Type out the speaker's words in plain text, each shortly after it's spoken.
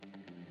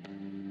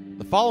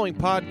following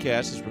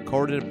podcast is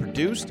recorded and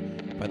produced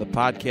by the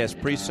Podcast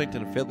Precinct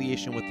in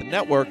affiliation with the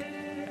network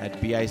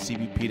at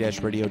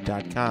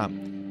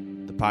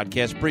bicbp-radio.com. The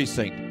Podcast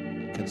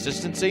Precinct.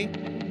 Consistency,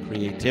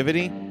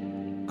 creativity,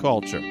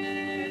 culture.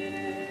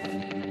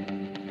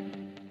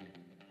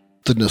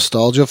 The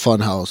Nostalgia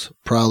Funhouse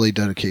proudly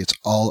dedicates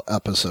all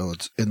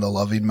episodes in the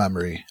loving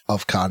memory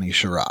of Connie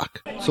Chirac.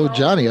 So,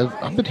 Johnny,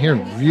 I've been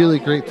hearing really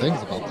great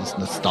things about this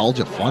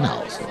Nostalgia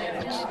Funhouse.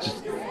 It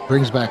just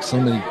brings back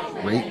so many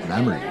great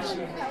memories.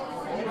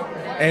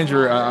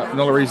 Andrew,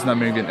 the only reason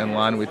I'm even in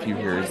line with you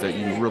here is that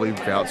you really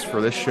vouched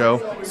for this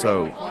show.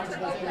 So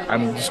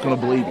I'm just going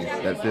to believe you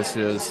that this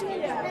is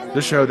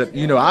the show that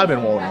I've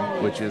been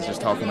wanting, which is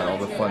just talking about all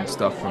the fun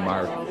stuff from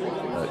our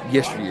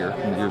yesteryear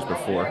and the years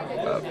before.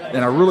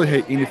 And I really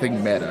hate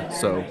anything meta,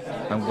 so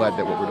I'm glad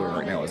that what we're doing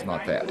right now is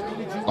not that.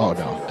 Oh,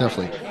 no,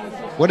 definitely.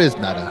 What is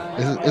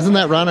meta? Isn't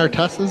that Ron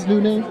Artest's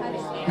new name?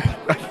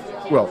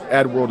 Well,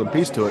 add World and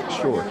Peace to it,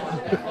 sure.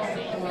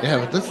 Yeah,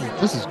 but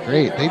this is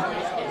great. They,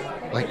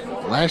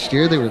 last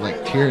year they were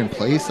tearing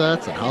play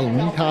sets and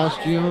Halloween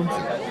costumes.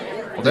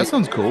 Well, that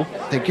sounds cool.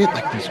 They get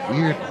these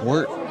weird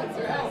court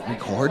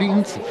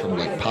recordings from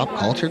pop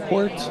culture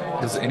courts.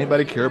 Does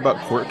anybody care about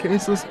court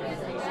cases?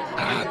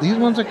 These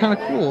ones are kind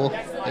of cool.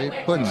 They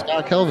put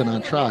Scott Kelvin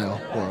on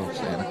trial. Poor old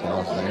Santa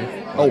Claus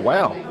there. Oh,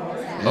 wow.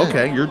 Yeah.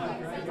 Okay,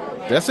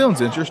 that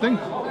sounds interesting.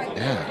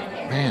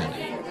 Yeah, man.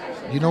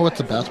 You know what's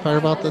the best part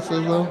about this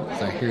is, though?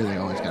 Is I hear they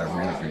always got a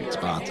really great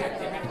sponsor.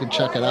 You can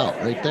check it out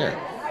right there.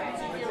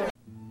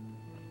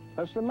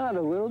 What's the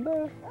matter,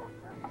 Wilbur?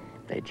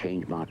 They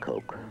changed my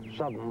Coke.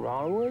 Something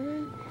wrong with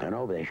it? I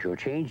know, but they sure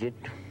changed it.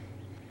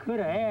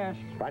 Coulda asked.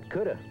 What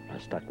coulda? I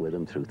stuck with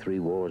them through 3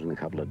 wars and a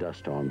couple of dust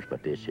storms,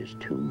 but this is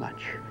too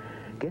much.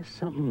 Guess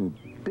something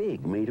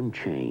big made them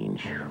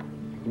change.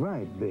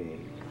 Right, big.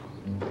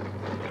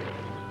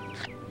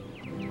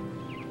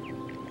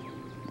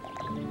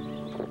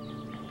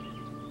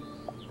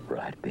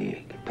 Right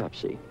big.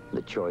 Pepsi,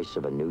 the choice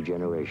of a new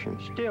generation.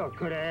 Still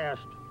coulda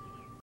asked.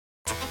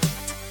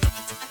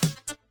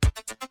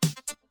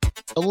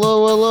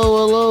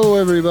 Hello,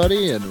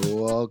 everybody, and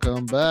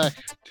welcome back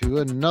to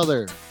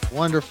another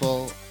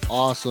wonderful,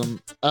 awesome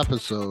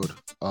episode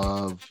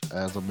of,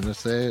 as I'm going to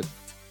say it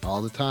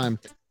all the time,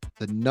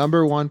 the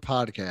 #1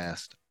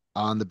 podcast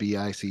on the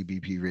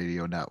BICBP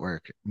radio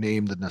network,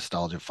 named the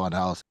Nostalgia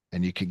Funhouse.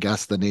 And you can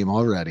guess the name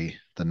already,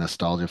 the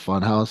Nostalgia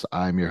Funhouse.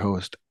 I'm your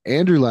host,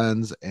 Andrew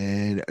Lenz,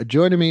 and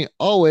joining me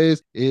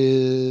always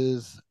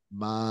is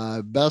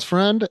my best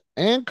friend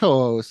and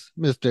co-host,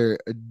 Mr.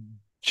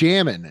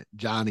 Jammin'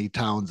 Johnny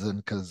Townsend,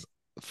 because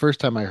the first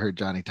time I heard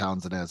Johnny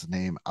Townsend as a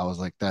name, I was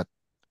like, that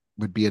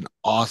would be an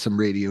awesome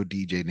radio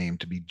DJ name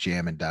to be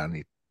Jammin'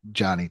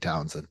 Johnny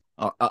Townsend.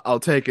 I'll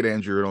take it,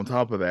 Andrew. And on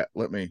top of that,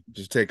 let me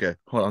just take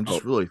hold on, I'm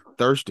just really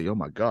thirsty. Oh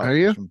my God. Are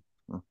you?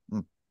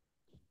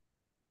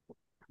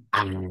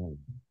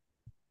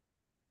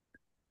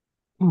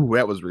 Ooh,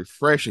 that was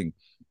refreshing.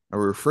 A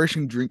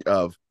refreshing drink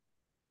of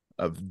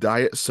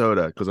diet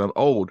soda, because I'm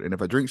old, and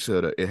if I drink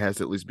soda, it has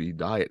to at least be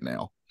diet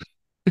now.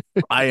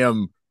 I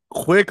am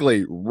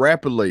rapidly,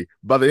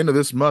 by the end of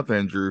this month,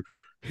 Andrew,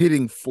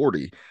 hitting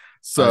 40.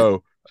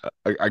 So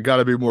I got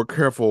to be more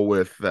careful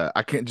with that.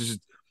 I can't just,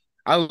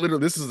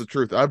 this is the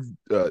truth. I've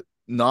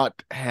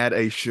not had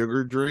a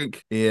sugar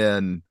drink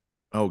in,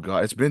 oh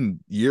God, it's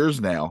been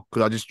years now,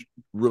 because I just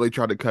really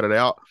tried to cut it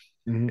out.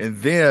 Mm-hmm. And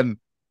then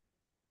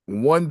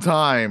one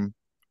time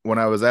when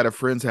I was at a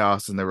friend's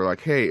house and they were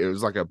like, hey, it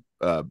was like a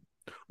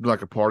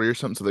party or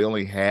something. So they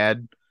only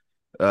had,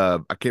 I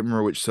can't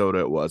remember which soda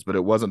it was, but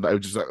it was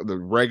just like the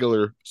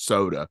regular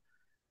soda,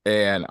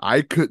 and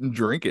I couldn't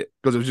drink it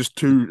because it was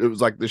just it was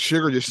like the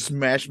sugar just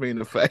smashed me in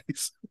the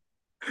face.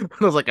 I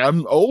was like,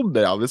 I'm old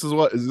now. Is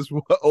this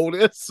what old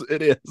is?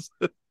 It is.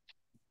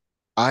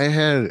 I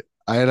had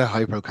a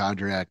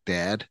hypochondriac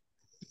dad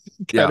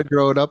kind of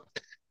growing up,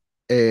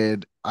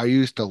 and I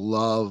used to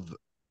love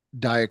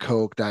Diet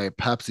Coke, Diet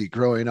Pepsi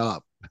growing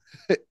up.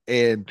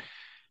 And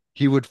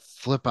he would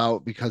flip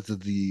out because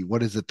of the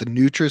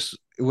NutraSweet?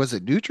 Was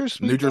it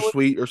NutraSweet?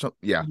 NutraSweet or something?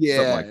 Yeah,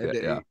 something like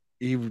that. Yeah.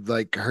 He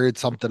heard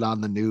something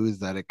on the news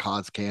that it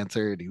caused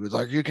cancer, and he was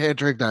like, "You can't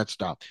drink that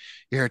stuff.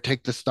 Here,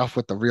 take the stuff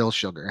with the real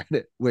sugar in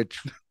it."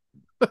 Which,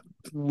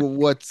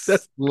 what's the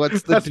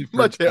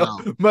difference now?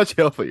 Much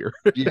healthier.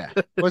 Yeah,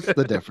 what's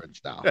the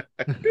difference now?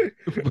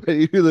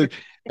 But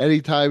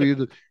anytime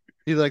he'd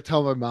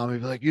tell my mom,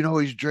 he'd be like,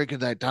 he's drinking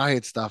that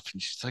diet stuff. And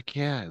she's like,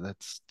 yeah,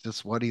 that's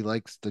just what he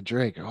likes to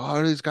drink.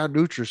 Oh, he's got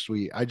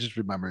NutraSweet. I just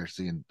remember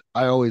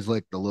I always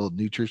liked the little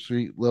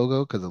NutraSweet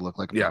logo because it looked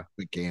like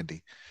sweet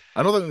candy.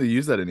 I don't think they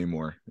use that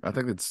anymore. I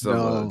think it's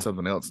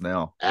something else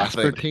now.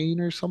 Aspartame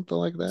or something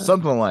like that.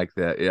 Something like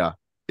that. Yeah.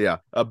 Yeah.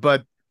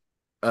 But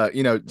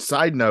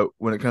side note,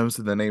 when it comes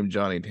to the name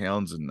Johnny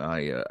Townsend,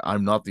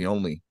 I'm not the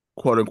only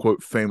quote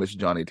unquote famous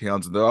Johnny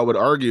Townsend, though I would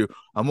argue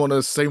I'm on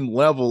the same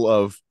level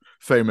of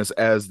famous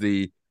as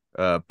the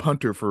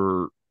punter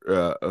for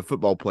a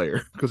football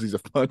player, because he's a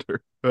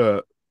punter.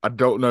 I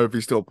don't know if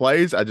he still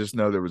plays. I just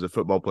know there was a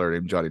football player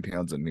named Johnny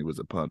Townsend, and he was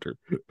a punter.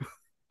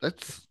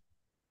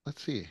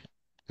 let's see.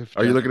 If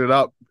Are you looking it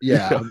up?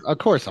 Yeah, of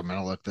course I'm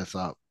gonna look this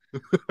up.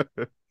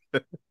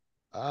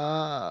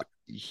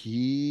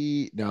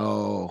 He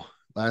no.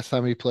 Last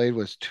time he played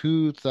was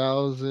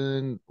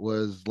 2000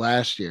 was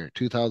last year,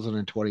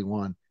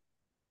 2021.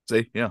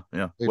 See, yeah,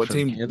 yeah. Played What for the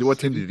team? Kansas What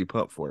team City, did he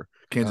pump for?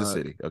 Kansas uh,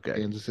 City. Okay.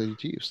 Kansas City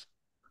Chiefs.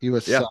 He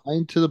was Yeah.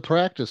 signed to the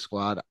practice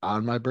squad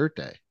on my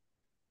birthday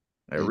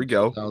There we in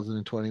go.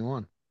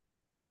 2021.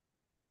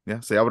 Yeah.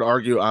 See, I would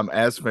argue I'm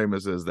as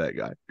famous as that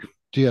guy.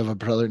 Do you have a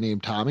brother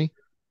named Tommy?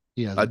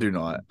 He has I a do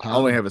brother not. named I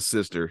only Tommy. have a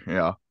sister.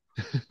 Yeah.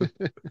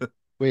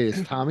 Wait,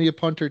 is Tommy a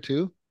punter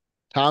too?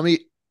 Tommy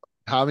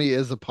Tommy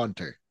is a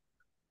punter.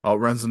 All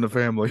runs in the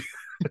family.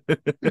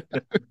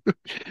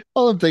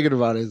 All I'm thinking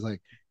about is like,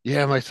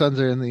 yeah, my sons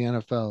are in the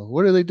NFL.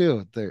 What do they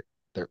do? They're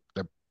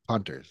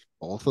punters,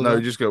 both of No, you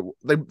them. just go.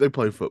 They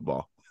play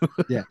football.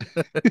 Yeah,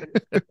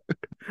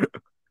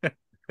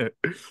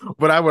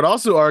 But I would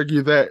also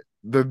argue that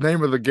the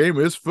name of the game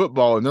is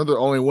football, and they're the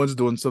only ones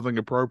doing something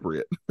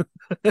appropriate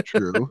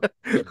true,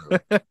 true,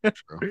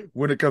 true,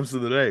 when it comes to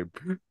the name.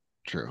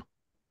 true.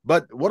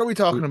 But what are we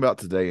talking about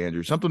today,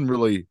 Andrew? Something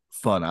really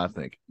fun, I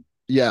think.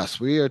 Yes,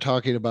 we are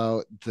talking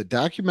about the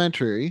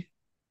documentary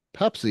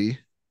Pepsi,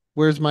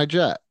 Where's My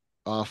Jet?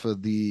 Off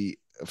of the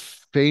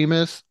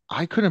famous,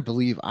 I couldn't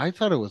believe, I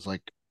thought it was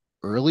like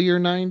earlier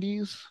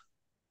 90s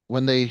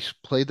when they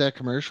played that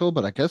commercial,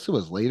 but I guess it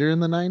was later in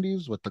the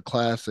 90s with the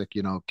classic,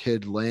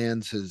 kid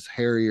lands his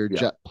Harrier Yeah.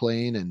 jet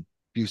plane, and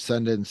if you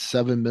send in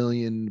 7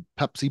 million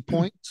Pepsi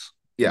points,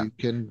 Yeah. you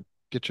can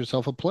get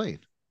yourself a plane.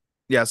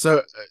 Yeah.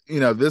 So,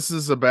 this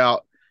is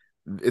about,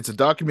 it's a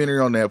documentary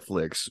on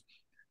Netflix,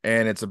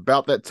 and it's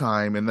about that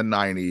time in the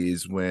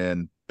 90s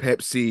when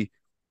Pepsi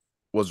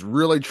was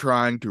really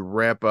trying to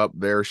wrap up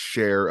their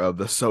share of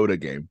the soda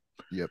game.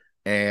 Yep.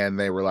 And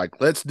they were like,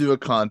 let's do a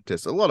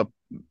contest. A lot of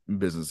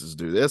businesses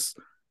do this.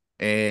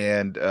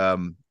 And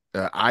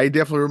I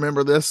definitely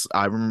remember this.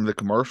 I remember the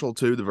commercial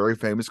too, the very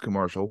famous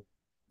commercial.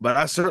 But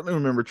I certainly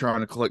remember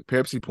trying to collect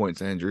Pepsi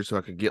points, Andrew, so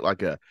I could get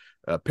like a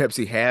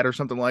Pepsi hat or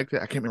something like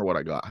that. I can't remember what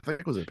I got. I think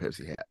it was a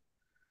Pepsi hat.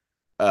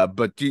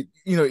 But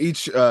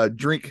each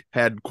drink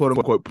had quote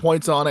unquote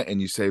points on it,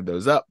 and you save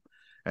those up.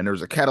 And there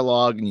was a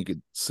catalog, and you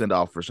could send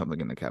off for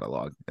something in the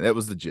catalog, and that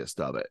was the gist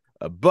of it.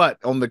 But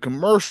on the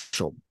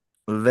commercial,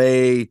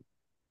 they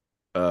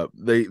go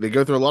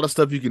through a lot of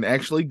stuff you can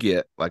actually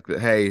get, like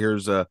hey,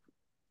 here's a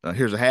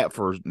hat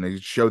for, and they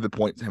show the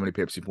points, how many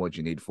Pepsi points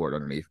you need for it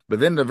underneath. But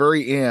then at the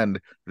very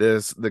end,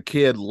 the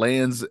kid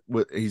lands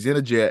he's in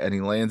a jet, and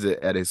he lands it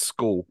at his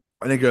school,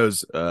 and it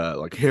goes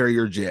like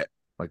Harrier jet,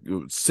 like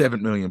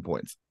 7 million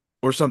points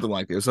or something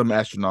like that, some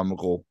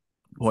astronomical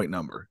point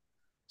number.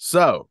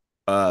 So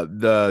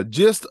the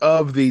gist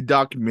of the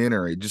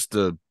documentary, just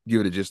to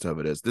give it a gist of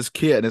it, is this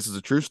kid, and this is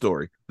a true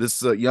story,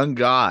 this young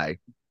guy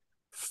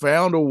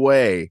found a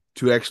way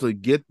to actually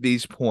get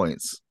these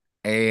points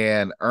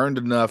and earned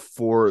enough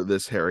for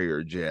this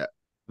Harrier jet.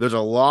 There's a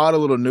lot of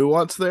little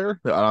nuance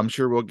there that I'm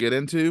sure we'll get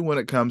into when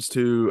it comes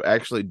to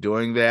actually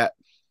doing that,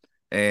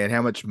 and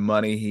how much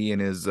money he and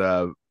his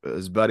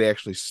buddy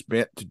actually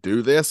spent to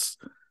do this.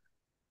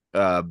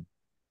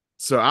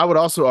 So I would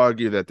also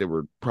argue that they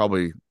were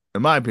probably,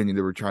 in my opinion,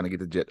 they were trying to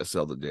get the jet to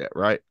sell the jet,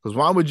 right? Because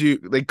why would you?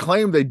 They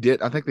claimed they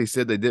did. I think they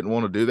said they didn't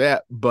want to do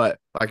that, but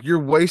like you're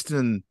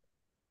wasting,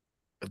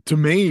 to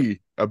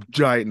me, a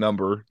giant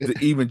number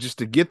even just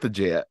to get the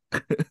jet.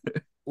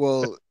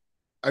 Well,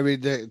 I mean,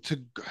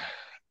 to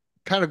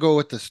kind of go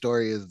with the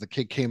story is the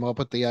kid came up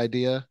with the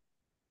idea.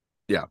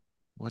 Yeah.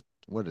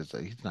 What is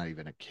it? He's not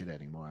even a kid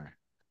anymore.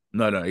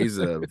 No, he's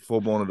a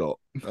full-blown adult.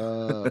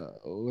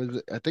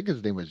 I think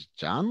his name was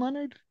John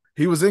Leonard.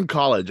 He was in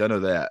college. I know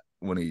that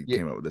when he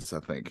came up with this, I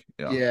think.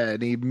 Yeah,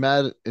 and he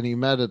met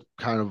a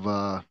kind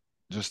of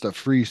just a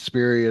free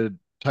spirited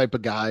type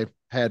of guy,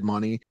 had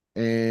money,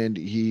 and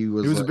he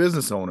was a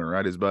business owner,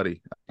 right? His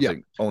buddy, I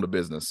think, owned a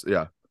business.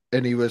 Yeah.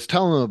 And he was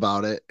telling him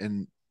about it,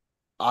 and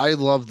I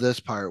love this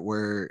part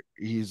where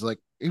he's like,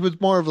 he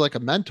was more of like a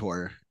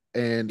mentor,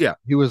 and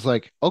he was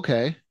like,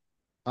 okay,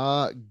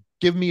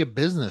 give me a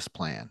business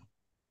plan.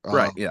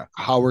 Right. Yeah.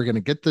 How we're going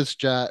to get this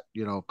jet,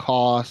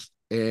 cost,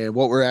 and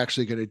what we're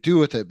actually going to do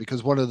with it.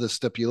 Because one of the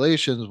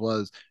stipulations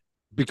was,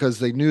 because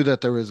they knew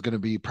that there was going to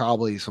be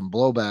probably some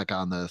blowback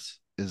on this,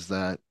 is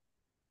that,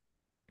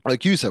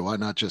 like you said, why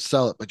not just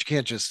sell it? But you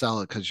can't just sell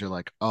it because you're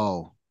like,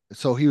 oh.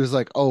 So he was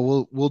like,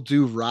 oh, we'll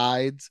do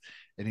rides.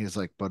 And he's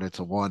like, but it's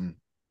a one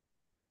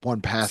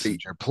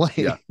passenger plane.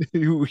 Yeah.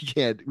 we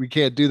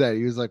can't do that.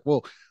 He was like,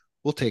 well,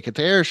 we'll take it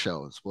to air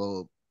shows.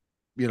 We'll,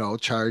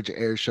 charge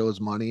air shows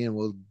money, and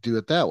we'll do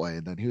it that way.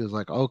 And then he was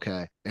like,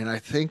 okay. And I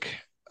think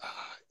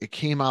it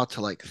came out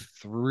to like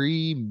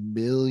 $3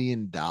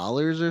 million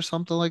or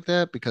something like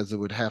that, because it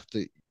would have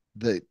to,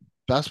 the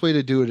best way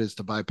to do it is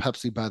to buy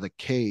Pepsi by the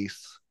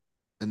case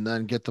and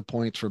then get the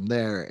points from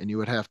there. And you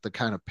would have to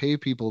kind of pay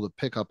people to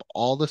pick up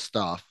all the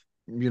stuff,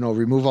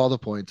 remove all the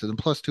points. And then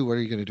plus two, what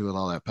are you going to do with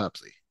all that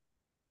Pepsi?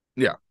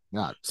 Yeah.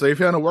 Not. So he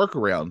found a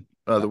workaround.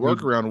 The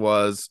workaround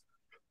was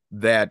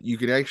that you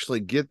could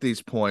actually get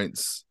these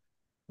points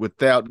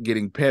without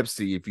getting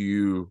Pepsi if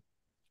you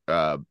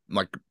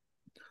like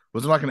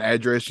was it like an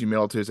address you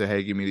mail to say,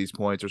 hey, give me these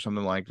points or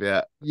something like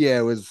that? Yeah,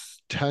 it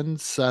was 10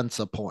 cents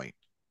a point.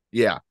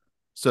 Yeah.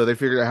 So they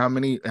figured out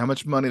how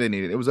much money they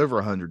needed. It was over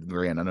 100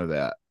 grand. I know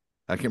that.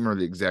 I can't remember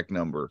the exact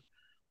number,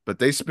 but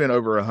they spent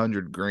over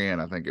 100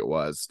 grand, I think it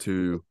was,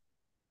 to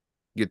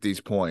get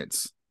these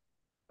points,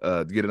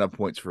 to get enough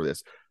points for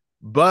this.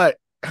 But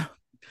if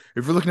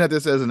you're looking at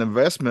this as an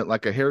investment,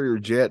 like a Harrier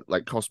jet,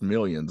 like costs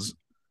millions.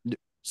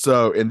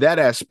 So in that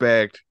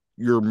aspect,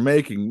 you're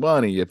making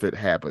money if it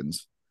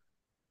happens.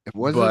 It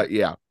wasn't, But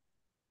yeah,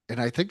 and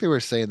I think they were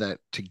saying that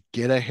to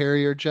get a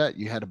Harrier jet,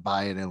 you had to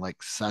buy it in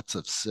like sets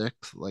of 6.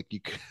 Like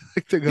you could,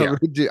 like the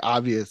government,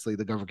 obviously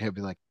the government can't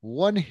be like,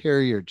 one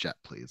Harrier jet,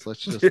 please. Let's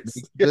just make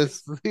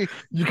this.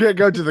 You can't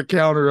go to the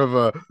counter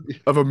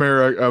of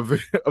America of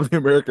the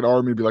American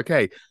Army and be like,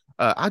 hey,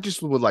 I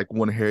just would like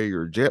one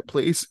Harrier jet,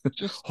 please.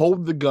 Just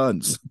Hold the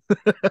guns,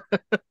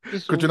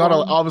 just because you're not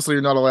one- obviously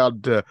you're not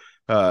allowed to.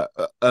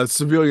 A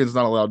civilian's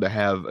not allowed to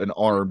have an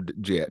armed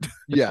jet.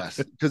 Yes,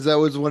 because that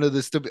was one of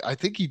the stupid. I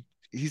think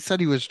he said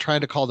he was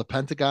trying to call the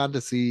Pentagon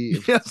to see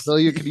if Yes,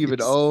 civilian could even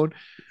yes. own.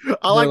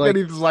 I like like-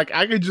 that he's like,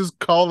 I could just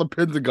call the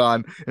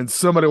Pentagon and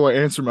somebody will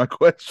answer my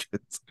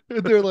questions.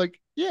 And they're like,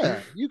 yeah,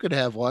 you could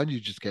have one. You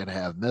just can't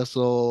have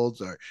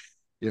missiles or,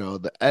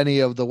 any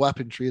of the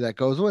weaponry that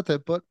goes with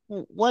it. But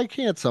why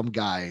can't some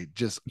guy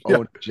just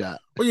own a jet?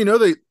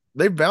 Well,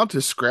 they bound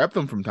to scrap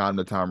them from time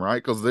to time,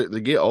 right? Because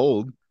they get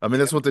old. I mean,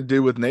 that's what they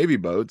do with Navy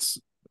boats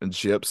and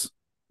ships.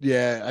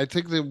 Yeah, I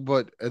think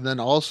and then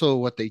also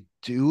what they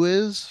do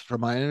is,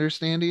 from my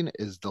understanding,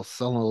 is they'll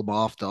sell them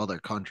off to other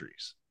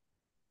countries.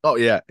 Oh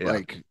yeah.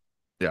 Like,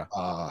 yeah.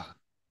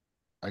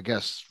 I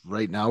guess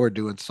right now we're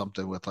doing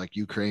something with like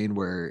Ukraine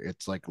where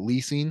it's like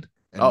leasing.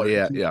 And Oh,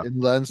 yeah, renting yeah.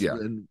 and lends Yeah.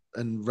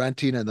 and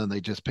renting, and then they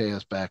just pay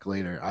us back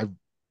later. I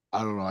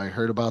don't know. I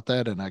heard about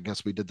that, and I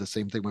guess we did the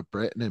same thing with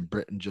Britain, and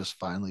Britain just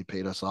finally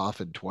paid us off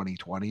in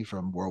 2020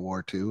 from World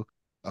War II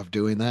of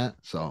doing that.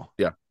 So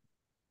Well,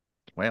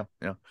 yeah.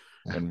 Yeah.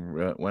 And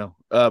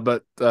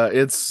but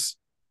it's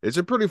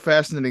a pretty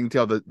fascinating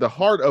tale. The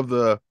heart of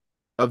the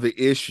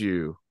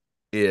issue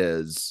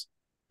is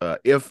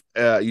if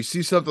you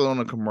see something on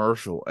a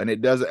commercial and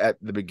it does at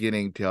the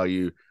beginning tell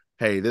you,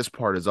 hey, this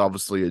part is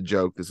obviously a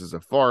joke, this is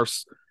a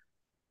farce.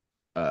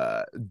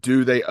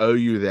 Do they owe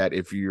you that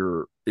if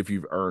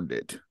you've earned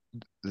it?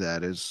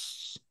 that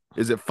is,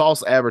 Is it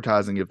false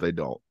advertising if they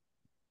don't?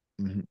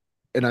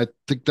 and I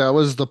think that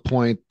was the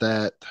point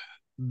that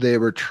they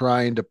were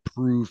trying to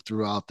prove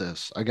throughout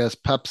this. I guess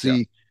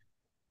Pepsi,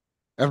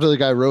 after the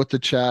guy wrote the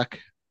check,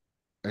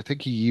 I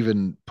think he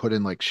even put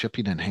in like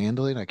shipping and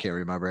handling. I can't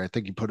remember. I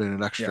think he put in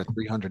an extra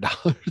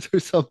 $300 or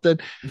something.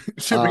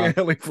 Shipping and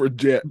handling for a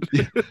jet.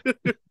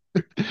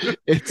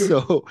 And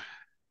so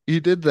he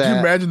did Can you that.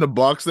 imagine the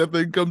box that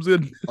thing comes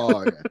in?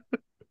 Oh yeah.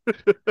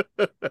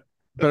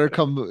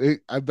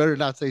 I better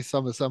not say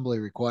some assembly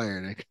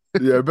required.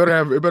 Yeah,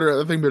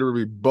 that thing better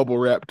be bubble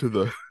wrapped to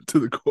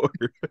the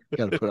corner.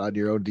 Got to put on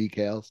your own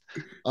decals.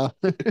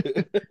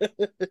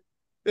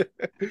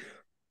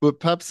 But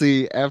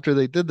Pepsi, after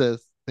they did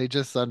this, they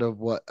just sent of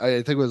what I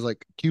think it was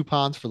like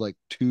coupons for like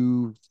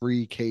 2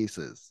 free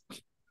cases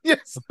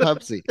Yes. of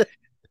Pepsi.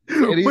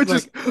 And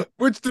he's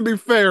Which to be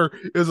fair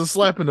is a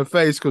slap in the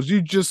face because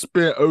you just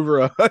spent over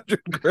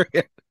 100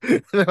 grand.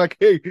 And they're like,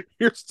 hey,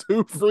 here's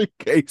 2 free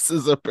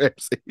cases of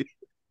Pepsi.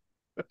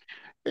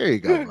 There you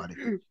go, buddy.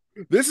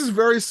 This is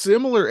very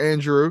similar,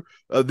 Andrew.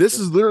 This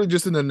is literally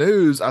just in the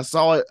news. I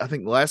saw it, I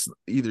think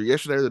either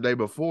yesterday or the day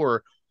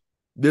before.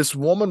 This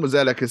woman was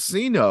at a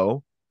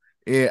casino.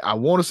 I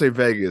want to say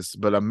Vegas,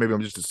 but maybe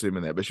I'm just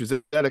assuming that. But she was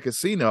at a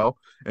casino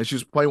and she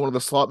was playing one of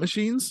the slot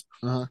machines,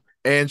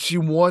 and she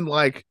won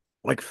like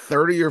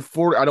 30 or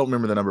 40. I don't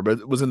remember the number, but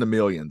it was in the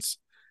millions.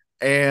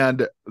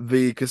 And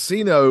the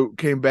casino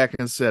came back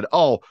and said,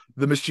 "Oh,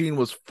 the machine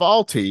was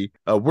faulty.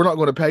 We're not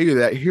going to pay you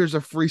that. Here's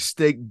a free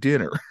steak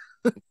dinner."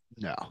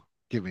 No,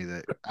 give me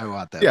that. I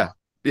want that. Yeah. one.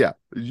 Yeah,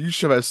 you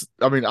shove that.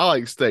 I mean, I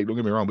like steak. Don't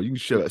get me wrong, but you can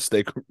shove that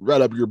steak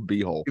right up your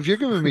beehole. If you're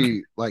giving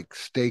me like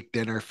steak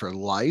dinner for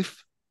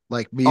life,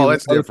 like me, Oh, and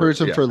that's another different,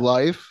 person yeah. for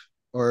life,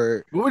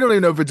 or But we don't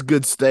even know if it's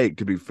good steak.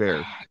 To be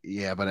fair,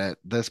 yeah, but at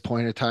this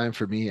point in time,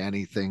 for me,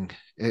 anything.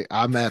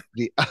 I'm at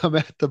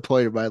the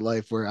point of my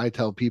life where I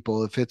tell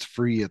people if it's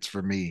free, it's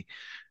for me.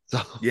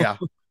 So yeah,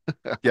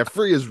 yeah.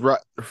 Free is right.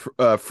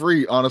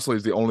 Free, honestly,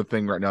 is the only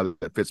thing right now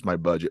that fits my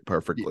budget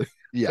perfectly.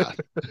 yeah,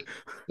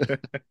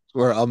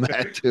 where I'm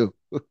at too.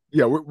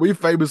 Yeah, we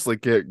famously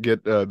can't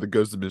get the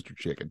Ghost of Mr.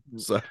 Chicken.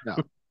 So, No.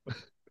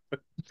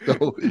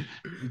 So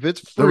if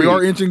it's so free,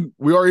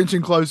 we are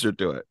inching closer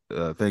to it.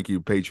 Thank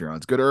you,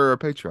 Patreons. Go to our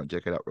Patreon,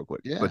 check it out real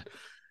quick. Yeah. But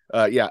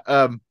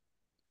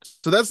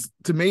so that's,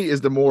 to me,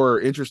 is the more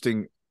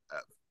interesting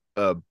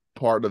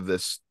part of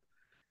this,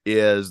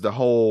 is the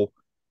whole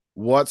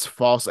what's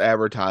false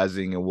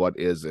advertising and what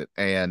isn't.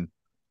 And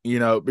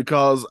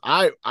because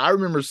I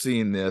remember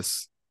seeing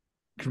this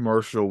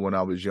commercial when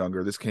I was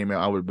younger. This came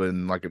out, I would have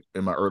been like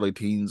in my early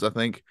teens, I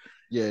think.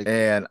 Yeah.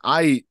 And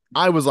I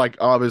was like,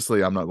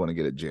 obviously, I'm not going to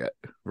get a jet,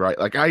 right?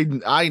 Like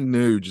I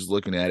knew just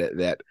looking at it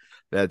that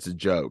that's a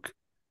joke,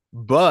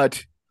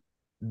 but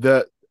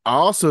the I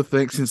also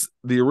think since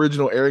the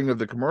original airing of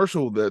the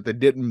commercial that they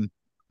didn't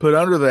put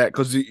under that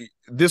because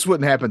this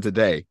wouldn't happen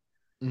today,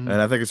 Mhm. and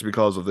I think it's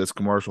because of this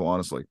commercial,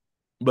 honestly.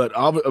 But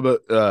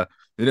they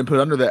didn't put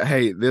under that.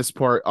 Hey, this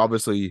part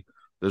obviously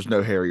there's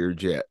no Harrier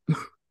jet.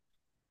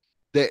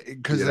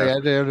 Because You they know?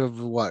 ended up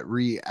what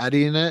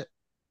re-editing it.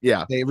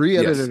 Yeah. They Yes.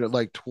 re-edited it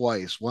like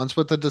twice. Once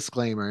with the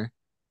disclaimer.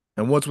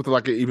 And once with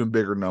like an even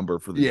bigger number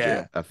for the Yeah.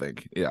 jet, I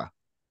think. Yeah.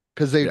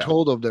 Because they Yeah.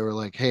 told him, they were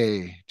like,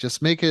 "Hey,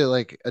 just make it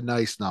like a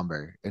nice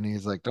number." And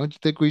he's like, "Don't you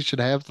think we should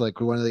have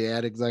like one of the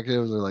ad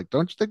executives are like,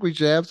 don't you think we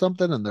should have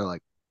something?" And they're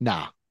like,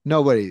 "Nah,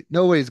 nobody's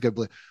gonna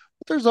believe."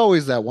 But there's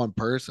always that one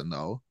person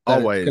though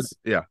Always.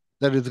 Yeah.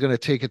 that is gonna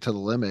take it to the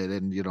limit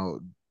and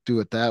do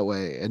it that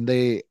way. And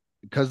they,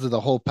 because of the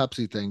whole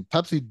Pepsi thing,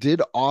 Pepsi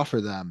did offer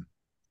them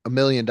 $1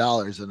 million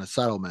in a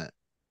settlement,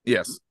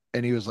 Yes.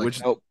 and he was like,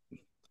 Which "Nope,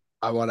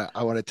 I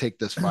wanna take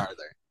this farther."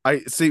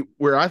 I see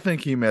where I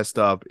think he messed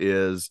up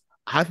is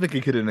I think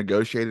he could have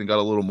negotiated and got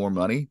a little more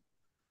money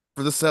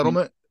for the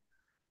settlement.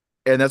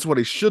 And that's what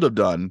he should have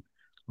done.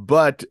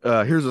 But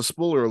here's a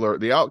spoiler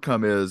alert. The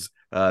outcome is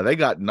they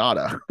got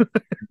nada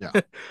Yeah.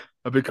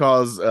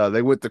 because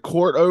they went to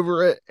court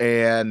over it.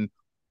 And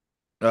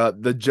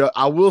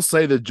I will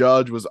say the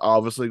judge was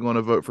obviously going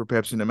to vote for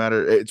Pepsi no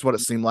matter. It's what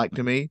it seemed like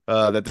to me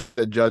that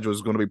the judge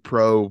was going to be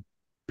pro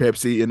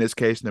Pepsi in this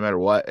case, no matter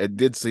what. It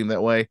did seem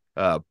that way.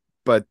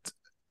 But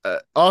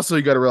also,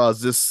 you got to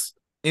realize this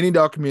any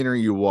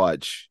documentary you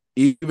watch,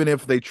 even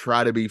if they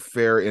try to be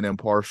fair and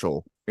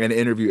impartial and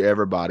interview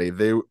everybody,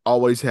 they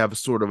always have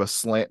sort of a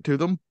slant to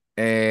them.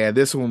 And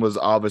this one was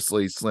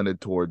obviously slanted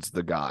towards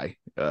the guy.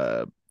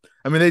 I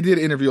mean, they did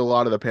interview a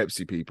lot of the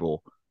Pepsi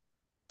people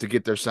to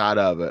get their side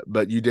of it,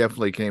 but you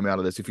definitely came out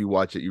of this. If you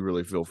watch it, you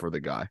really feel for the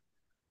guy.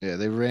 Yeah,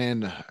 they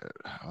ran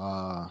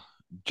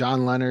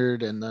John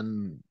Leonard, and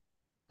then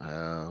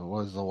what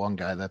was the one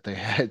guy that they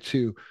had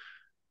too?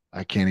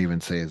 I can't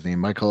even say his name.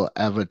 Michael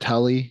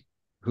Avatelli,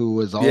 who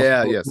was also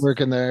Yeah, yes.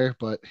 working there,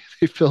 but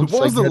they filmed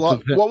What was the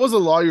segments of him. what was the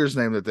lawyer's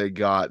name that they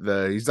got?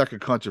 He's like a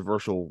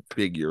controversial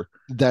figure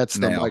That's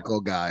the now.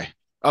 Michael guy.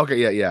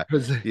 Okay, yeah.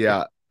 'Cause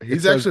Yeah.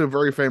 He's says actually a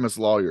very famous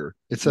lawyer.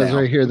 it says now.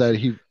 right here that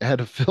he had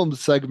to film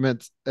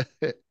segments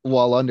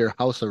while under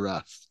house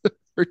arrest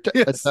for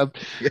Yes.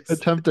 Yes.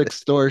 attempt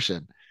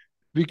extortion.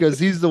 Because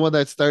he's the one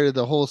that started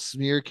the whole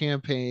smear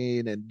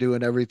campaign and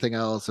doing everything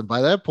else. And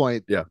by that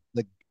point, Yeah.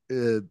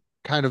 the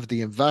kind of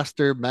the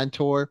investor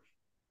mentor,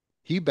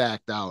 he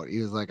backed out. He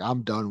was like,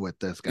 "I'm done with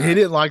this guy." He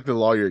didn't like the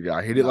lawyer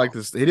guy. He didn't No. like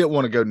this. He didn't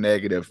want to go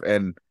negative.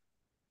 And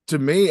to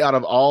me, out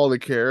of all the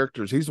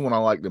characters, he's the one I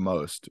like the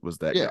most was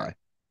that Yeah. guy.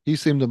 He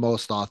seemed the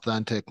most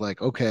authentic.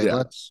 Like, okay,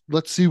 Yeah.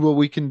 let's see what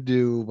we can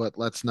do, but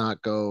let's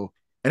not go.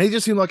 And he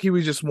just seemed like he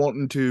was just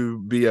wanting to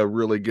be a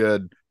really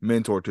good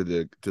mentor to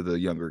the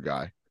younger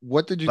guy.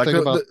 What did you Like think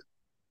about?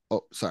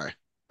 Oh, sorry.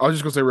 I was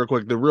just gonna say real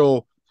quick, the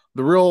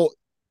real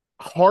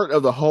heart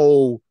of the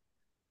whole.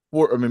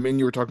 I mean, me and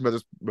you were talking about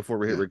this before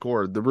we hit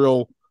record. The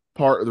real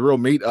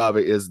meat of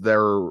it is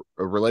their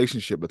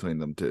relationship between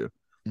them two.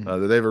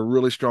 Mhm. They have a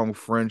really strong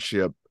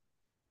friendship,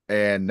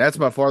 and that's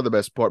by far the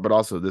best part. But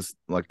also, this,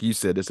 like you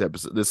said, this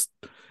episode,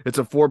 it's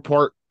a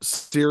 4-part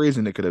series,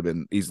 and it could have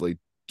been easily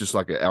just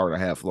like an hour and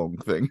a half long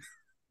thing.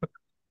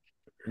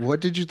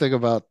 What did you think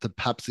about the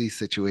Pepsi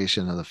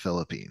situation in the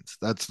Philippines?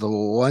 That's the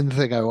one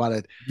thing I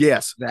wanted.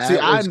 Yes, That see,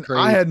 was I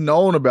crazy. had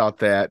known about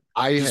that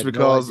I just had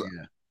because no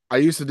idea. I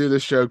used to do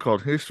this show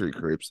called History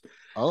Creeps.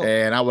 Oh,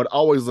 And I would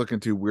always look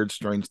into weird,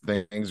 strange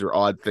things or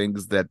odd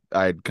things that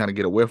I'd kind of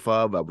get a whiff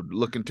of. I would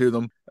look into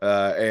them.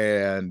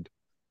 And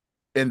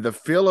in the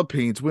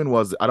Philippines, when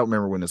was it? I don't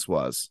remember when this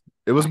was.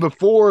 It was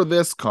before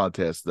this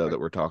contest, though, that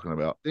we're talking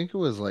about. I think it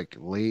was like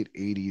late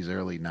 80s,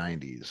 early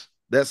 90s.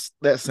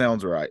 That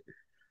sounds right.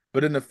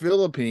 But in the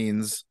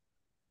Philippines,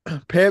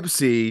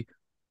 Pepsi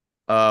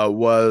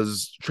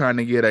was trying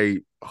to get a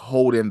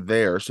hold in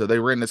there. So they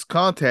ran this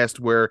contest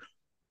where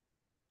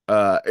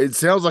it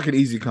sounds like an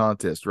easy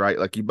contest, right?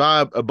 Like you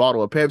buy a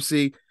bottle of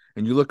Pepsi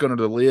and you look under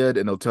the lid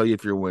and it'll tell you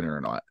if you're a winner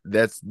or not.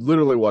 That's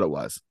literally what it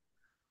was.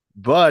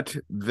 But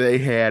they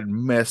had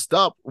messed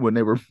up when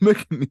they were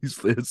making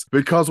these lids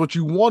because what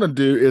you want to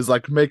do is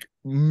like make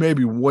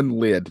maybe one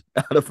lid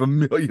out of a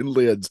million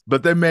lids,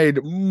 but they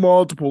made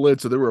multiple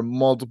lids. So there were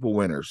multiple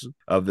winners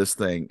of this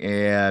thing.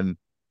 And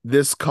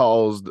this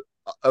caused,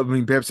 I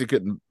mean,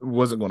 Pepsi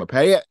wasn't going to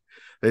pay it.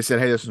 They said,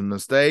 hey, this is a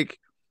mistake.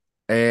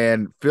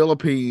 And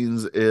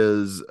Philippines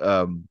is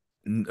a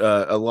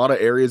lot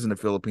of areas in the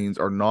Philippines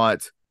are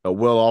not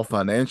well off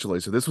financially.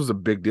 So this was a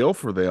big deal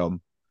for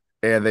them.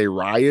 And they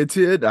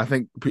rioted. I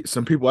think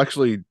some people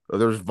actually,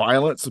 there was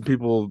violence. Some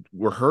people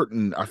were hurt.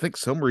 And I think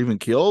some were even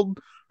killed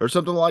or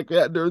something like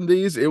that during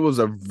these. It was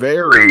a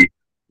very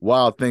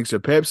wild thing. So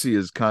Pepsi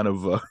is kind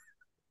of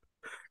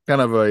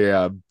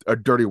a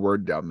dirty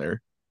word down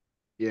there.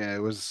 Yeah,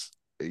 it was.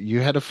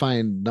 You had to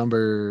find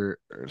number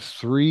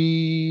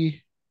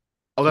 3.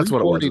 Oh, that's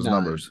what it was. Those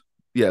 349. numbers.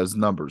 Yeah, it was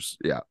numbers.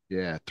 Yeah.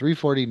 Yeah,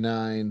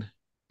 349.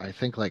 I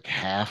think like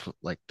half,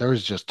 like there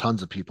was just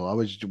tons of people.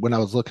 When I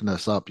was looking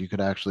this up, you could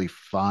actually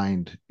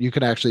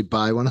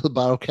buy one of the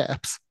bottle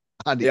caps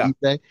on Yeah.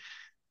 eBay,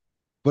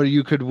 but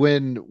you could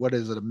win, what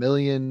is it,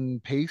 1,000,000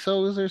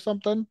 pesos or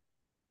something,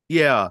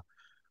 Yeah.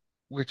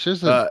 which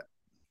isn't Uh,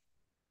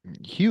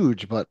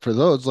 huge, but for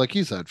those, like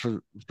you said,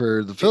 for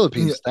the yeah,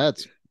 Philippines,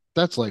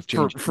 that's life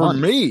changing for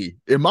money. me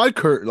in my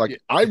current,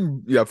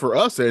 Yeah, for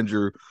us,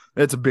 Andrew,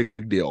 it's a big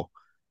deal.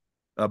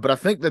 But I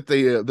think that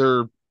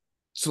their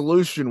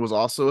solution was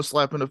also a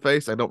slap in the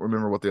face. I don't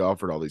remember what they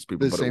offered all these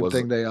people, the but it same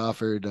thing they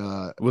offered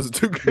was it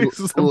 2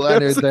 cases of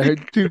Leonard there,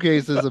 Pepsi? 2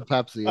 cases of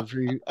Pepsi, a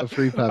free All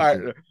Pepsi.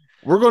 right,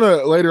 we're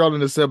gonna later on in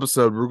this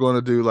episode, we're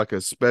gonna do like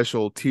a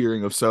special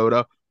tiering of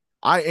soda.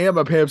 I am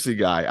a Pepsi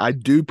guy. I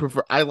do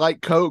prefer. I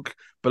like Coke,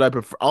 but I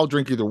prefer. I'll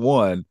drink either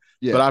one,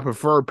 but Yeah, I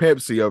prefer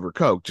Pepsi over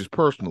Coke, just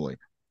personally.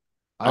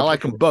 I I like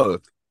prefer. them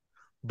both,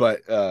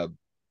 but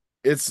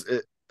it's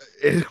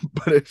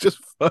but it's just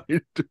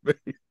funny to me.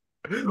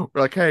 We're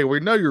like, hey, we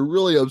know you're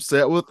really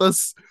upset with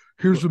us.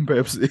 Here's some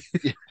Pepsi.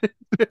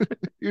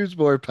 Here's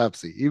more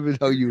Pepsi, even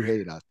though you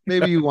hate us.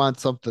 Maybe you want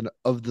something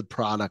of the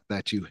product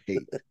that you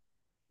hate.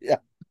 Yeah.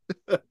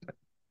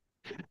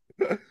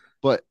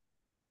 But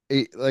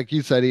like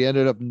you said, he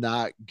ended up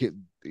not get.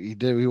 He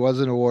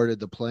wasn't awarded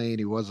the plane.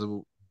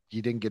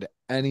 He didn't get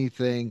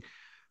anything.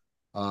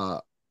 Uh,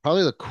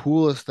 Probably the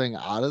coolest thing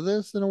out of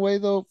this, in a way,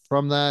 though,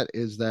 from that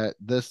is that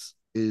this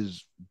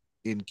is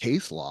in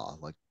case law.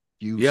 Like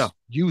Yeah.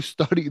 you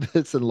study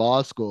this in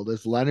law school.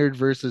 This Leonard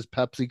versus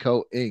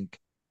PepsiCo Inc.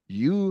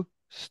 You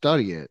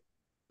study it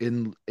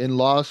in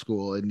law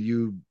school,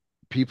 and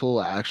people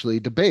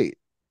actually debate: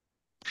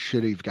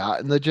 should he have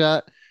gotten the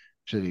jet?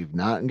 Should he have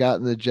not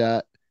gotten the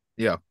jet?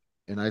 Yeah.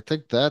 And I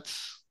think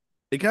that's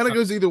It kind of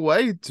goes either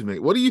way to me.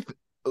 What do you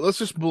let's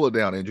just pull it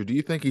down, Andrew. Do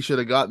you think he should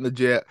have gotten the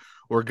jet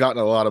or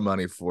gotten a lot of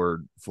money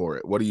for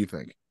it? What do you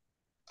think?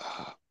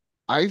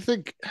 I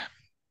think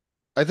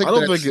I I think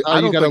don't think that's how I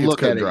you don't got to think it's look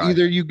cut at and it. dry.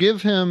 Either you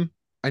give him,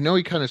 I know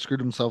he kind of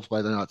screwed himself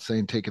by not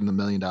saying taking the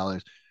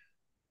 $1,000,000.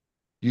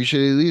 You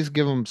should at least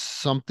give him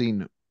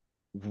something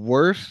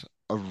worth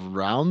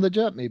around the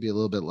jet, maybe a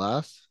little bit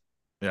less,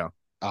 Yeah.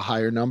 a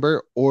higher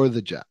number, or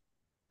the jet,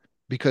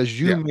 because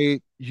Yeah.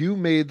 you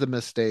made the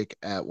mistake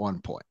at one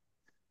point.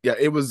 Yeah,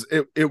 it was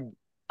it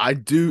I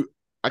do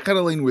I kind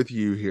of lean with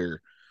you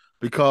here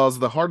because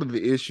the heart of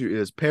the issue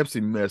is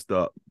Pepsi messed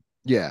up.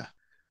 Yeah,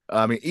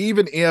 I mean,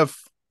 even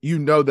if you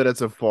know that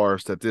it's a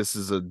farce, that this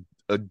is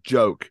a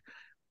joke,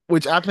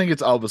 which I think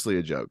it's obviously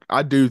a joke.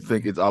 I do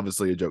think it's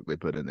obviously a joke they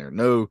put in there.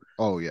 No,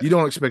 oh yeah. you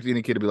don't expect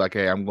any kid to be like,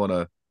 hey, I'm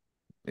gonna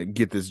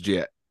get this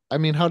jet. I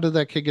mean, how did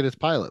that kid get his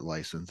pilot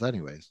license,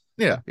 anyways?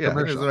 Yeah, yeah.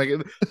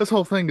 Commercial. This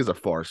whole thing is a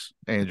farce,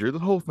 Andrew. The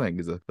whole thing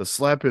is a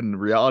slap in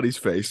reality's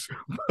face.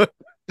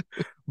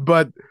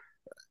 But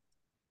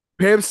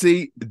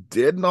Pepsi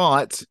did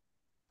not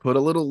put a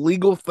little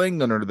legal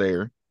thing under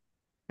there.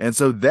 And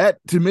so that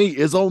to me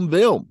is on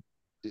them.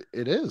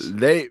 It is.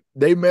 They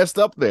messed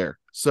up there.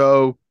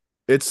 So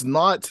it's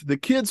not the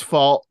kid's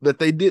fault that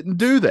they didn't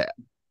do that.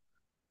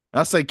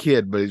 I say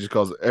kid, but he just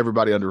calls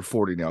everybody under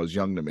 40 now is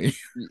young to me.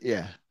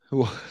 Yeah.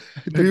 Well,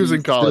 He was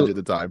in college still, at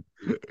the time.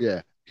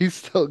 yeah, he's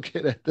still a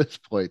kid at this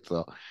point.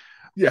 So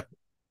Yeah.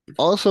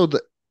 also,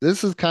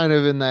 this is kind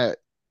of in that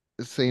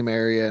same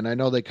area, and I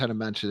know they kind of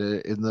mentioned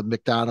it in the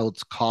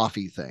McDonald's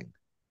coffee thing,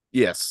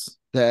 Yes.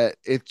 that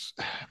it's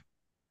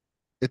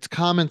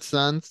common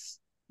sense,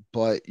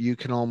 but you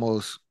can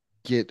almost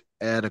get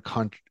at a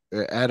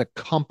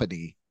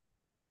company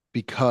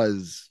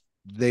because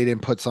they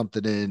didn't put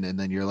something in, and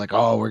then you're like,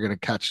 oh, we're gonna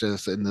catch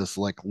this in this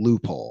like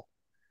loophole.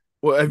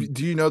 Well,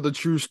 do you know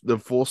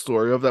the full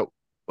story of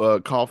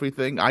that coffee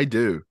thing? I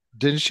do.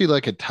 Didn't she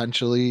like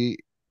intentionally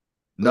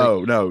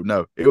like?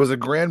 No. It was a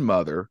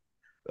grandmother.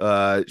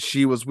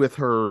 She was with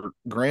her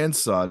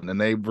grandson,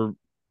 and and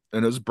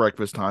it was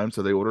breakfast time,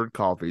 so they ordered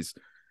coffees.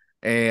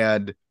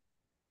 And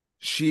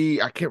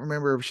I can't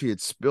remember if she had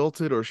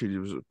spilt it or she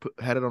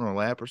had it on her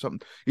lap or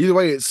something. Either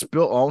way, it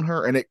spilled on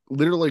her, and it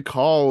literally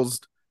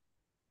caused.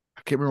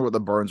 I can't remember what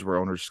the burns were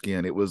on her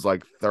skin. It was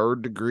like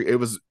 3rd degree. It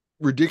was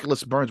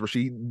ridiculous burns where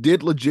she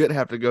did legit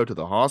have to go to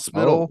the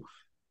hospital.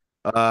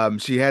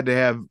 She had to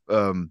have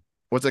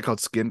what's that called,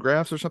 skin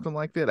grafts or something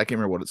like that. I can't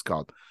remember what it's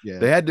called. Yeah,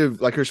 They had to,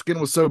 like, her skin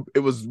was it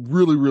was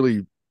really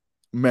really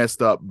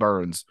messed up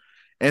burns,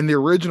 and the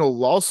original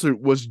lawsuit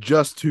was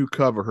just to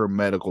cover her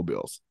medical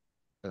bills.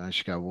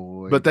 she got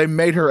But they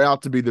made her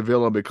out to be the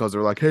villain because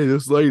they're like, hey,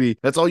 this lady,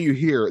 that's all you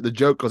hear. The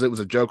joke, because it was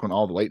a joke on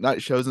all the late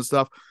night shows and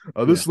stuff.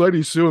 This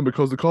lady's suing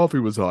because the coffee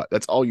was hot.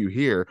 That's all you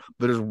hear.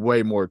 But there's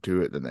way more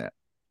to it than that.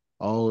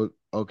 Oh,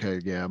 okay.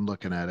 Yeah, I'm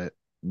looking at it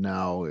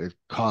now.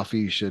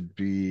 Coffee should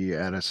be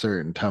at a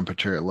certain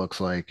temperature, it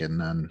looks like, and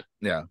then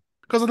Yeah.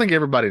 Because I think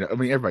everybody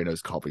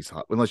knows coffee's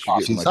hot. Unless you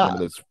get Coffee's like one hot. of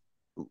those,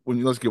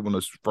 let's get one of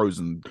those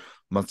frozen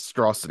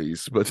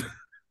monstrosities. But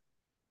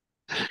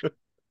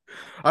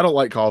I don't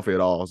like coffee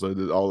at all. So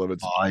all of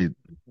it's I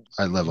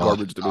live off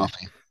garbage to me.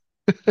 coffee.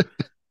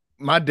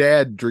 my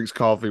dad drinks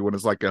coffee when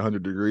it's like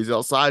 100 degrees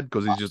outside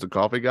because he's just a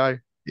coffee guy.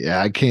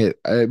 Yeah, I can't.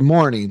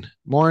 Morning,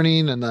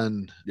 and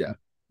then Yeah.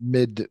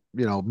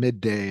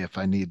 midday if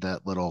I need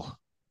that little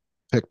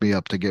pick me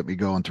up to get me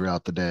going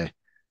throughout the day.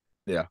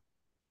 Yeah.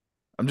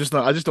 I just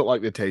don't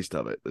like the taste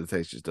of it. The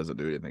taste just doesn't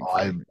do anything Oh,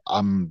 for me.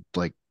 I'm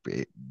like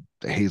the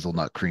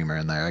hazelnut creamer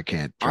in there. I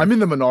can't drink. I'm in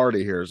the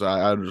minority here, so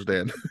I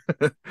understand.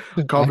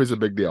 Coffee's a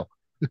big deal.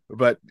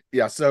 But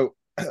yeah, so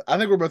I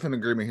think we're both in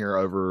agreement here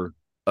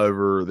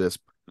over this.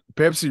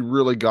 Pepsi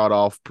really got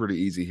off pretty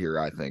easy here,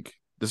 I think,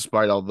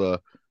 despite all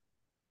the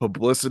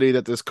publicity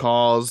that this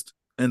caused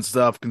and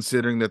stuff,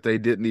 considering that they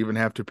didn't even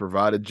have to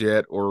provide a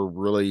jet or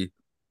really.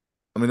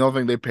 I mean, the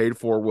only thing they paid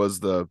for was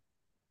the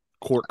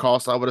court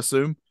costs, I would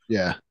assume.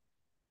 Yeah.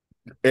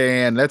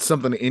 And that's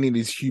something any of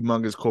these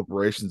humongous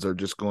corporations are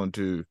just going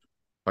to,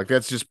 like,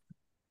 that's just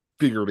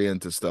figured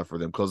into stuff for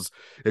them. Because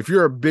if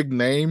you're a big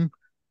name,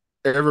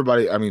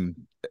 everybody, I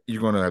mean,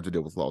 you're going to have to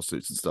deal with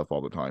lawsuits and stuff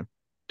all the time.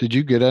 Did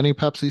you get any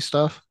Pepsi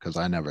stuff? Because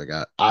I never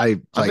got.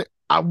 I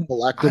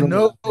collected them.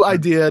 know I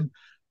did.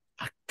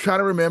 I try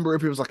to remember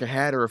if it was like a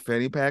hat or a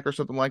fanny pack or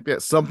something like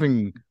that.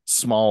 Something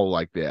small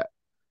like that.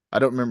 I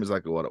don't remember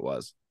exactly what it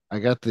was. I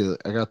got the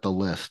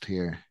list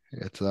here.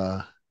 It's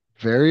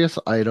various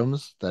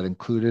items that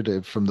included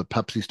it from the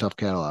Pepsi stuff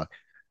catalog.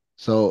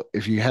 So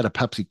if you had a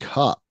Pepsi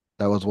cup,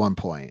 that was 1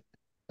 point.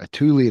 A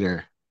 2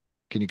 liter,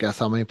 can you guess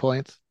how many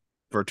points?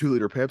 For a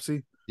 2-liter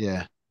Pepsi,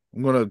 Yeah,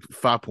 I'm going to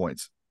 5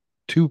 points.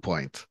 2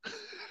 points.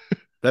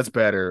 That's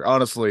better.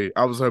 Honestly,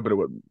 I was hoping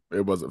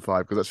it wasn't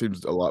 5 because that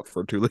seems a lot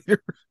for a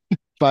 2-liter.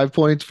 5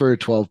 points for a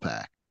 12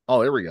 pack.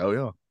 Oh, there we go.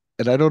 Yeah.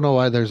 And I don't know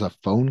why there's a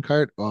phone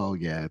card. Oh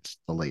yeah, it's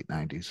the late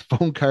 90s.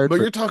 Phone card But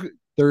for you're talking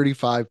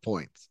 35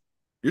 points.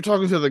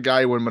 to the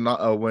guy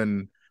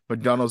when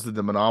McDonald's did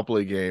the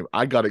Monopoly game.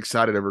 I got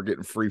excited over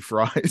getting free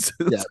fries.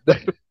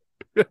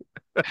 Yeah.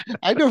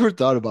 I never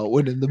thought about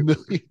winning the $1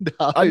 million.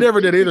 I never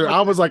did either.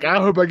 I was like,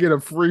 I hope I get a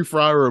free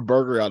fry or a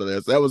burger out of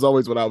this. That was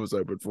always what I was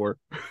hoping for.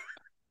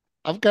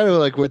 I'm kind of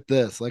like with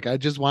this. Like I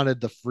just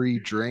wanted the free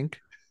drink.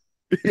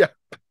 Yeah.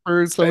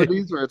 For some of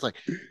these where it's like,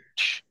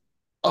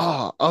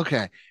 oh,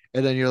 okay.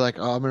 And then you're like,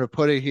 oh, I'm gonna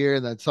put it here,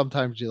 and then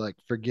sometimes you like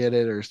forget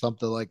it or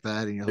something like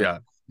that, and you're like,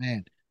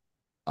 Yeah.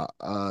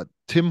 man,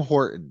 Tim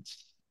Hortons.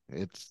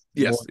 It's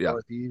Yes, more yeah.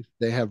 Northeast.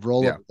 They have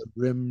roll up the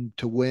rim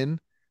to win,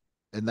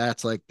 and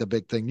that's like the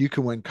big thing. You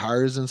can win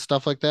cars and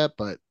stuff like that,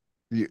 but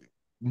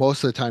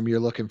most of the time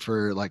you're looking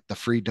for like the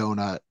free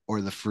donut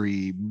or the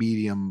free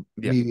medium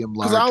Because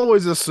large. I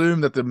always assume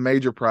that the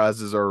major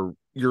prizes are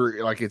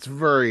it's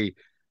very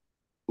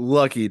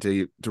lucky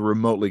to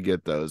remotely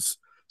get those.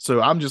 So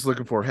I'm just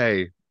looking for,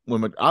 hey,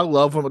 I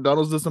love when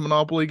McDonald's does a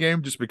Monopoly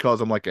game just because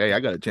I'm like, hey,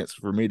 I got a chance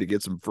for me to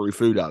get some free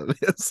food out of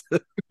this.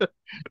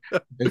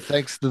 And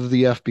thanks to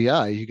the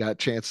FBI, you got a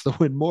chance to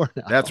win more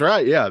now. That's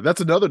right. Yeah.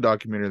 That's another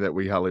documentary that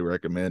we highly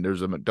recommend.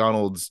 There's a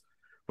McDonald's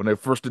when they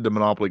first did the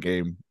Monopoly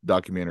game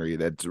documentary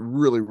that's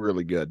really,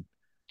 really good.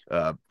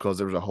 Because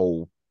there was a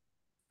whole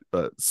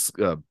what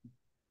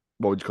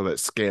would you call that,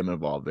 scam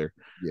involved there.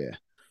 Yeah.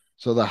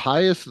 So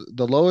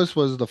the lowest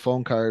was the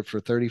phone card for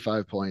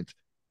 35 points.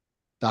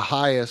 The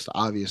highest,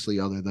 obviously,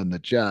 other than the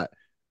jet,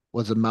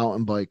 was a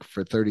mountain bike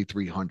for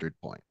 3,300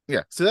 points.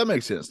 Yeah. So that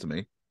makes sense to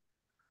me.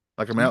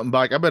 Like a mountain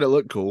bike. I bet it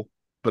looked cool,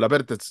 but I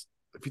bet if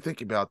you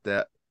think about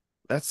that,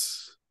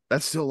 that's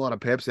still a lot of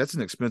Pepsi. That's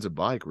an expensive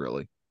bike,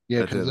 really. Yeah,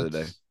 at the end because of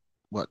the day.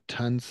 what,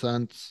 10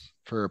 cents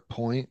for a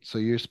point? So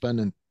you're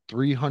spending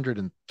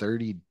 $330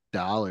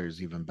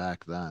 even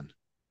back then.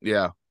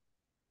 Yeah.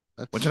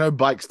 That's Which I know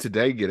bikes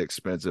today get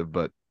expensive,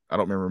 but I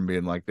don't remember them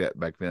being like that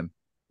back then.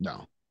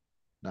 no,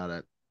 not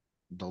at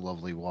the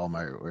lovely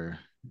Walmart or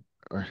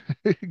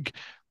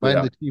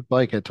find the cheap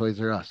bike at Toys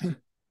R Us.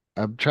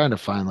 I'm trying to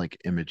find like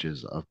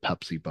images of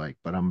Pepsi bike,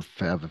 but I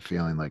have a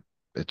feeling like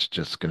it's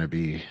just gonna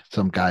be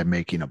some guy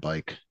making a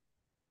bike.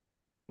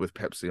 With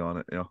Pepsi on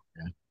it, Yeah.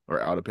 or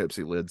out of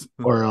Pepsi lids.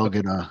 Or I'll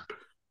get a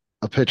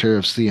picture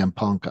of CM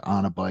Punk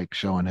on a bike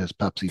showing his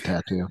Pepsi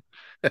tattoo.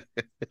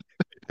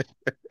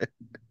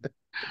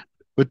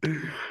 But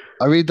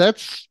I mean,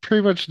 that's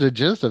pretty much the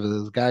gist of it.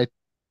 This guy,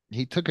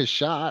 he took a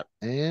shot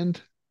and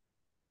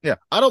Yeah,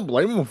 I don't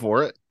blame him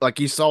for it. Like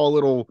he saw a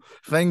little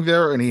thing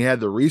there, and he had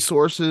the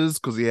resources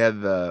because he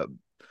had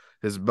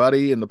his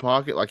buddy in the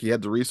pocket. Like he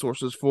had the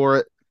resources for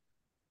it.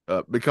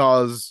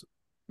 Because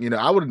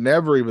I would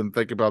never even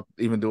think about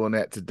even doing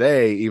that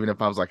today, even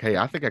if I was like, hey,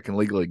 I think I can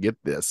legally get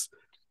this,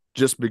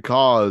 just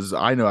because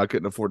I know I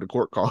couldn't afford the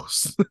court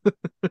costs.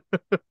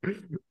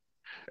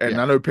 And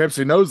I know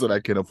Pepsi knows that I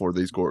can afford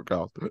these court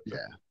costs. Yeah,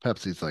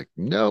 Pepsi's like,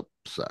 nope,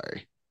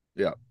 sorry.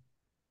 Yeah.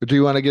 But do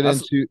you want to get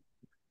into?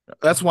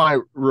 That's why,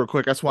 real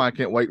quick, that's why I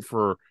can't wait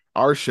for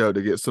our show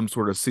to get some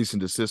sort of cease and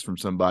desist from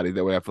somebody.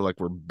 That way I feel like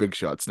we're big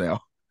shots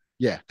now.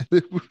 Yeah,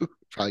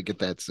 probably get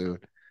that soon.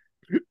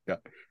 Yeah.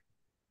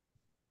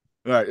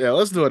 All right, yeah,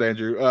 let's do it,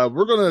 Andrew.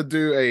 We're gonna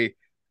do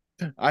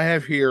I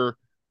have here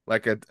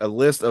like a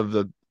list of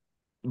the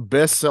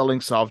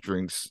best-selling soft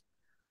drinks,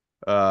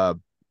 from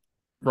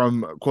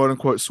quote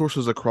unquote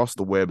sources across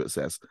the web. It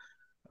says,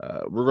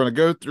 We're going to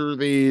go through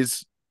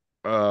these,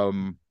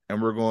 and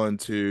we're going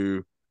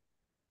to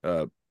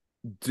uh,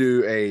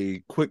 do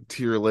a quick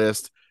tier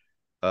list.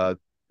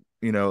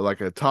 Like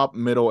a top,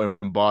 middle, and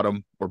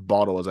bottom, or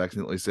bottle, as I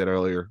accidentally said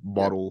earlier.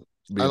 Bottle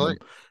I being like.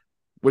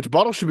 which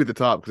bottle should be the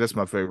top because that's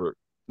my favorite.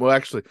 Well,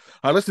 actually,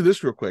 let's do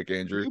this real quick,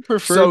 Andrew. You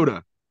prefer?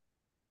 Soda.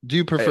 Do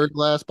you prefer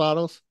glass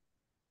bottles?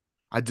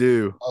 I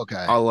do. Okay.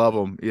 I love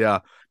them. Yeah,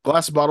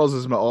 glass bottles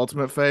is my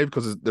ultimate fave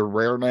because they're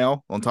rare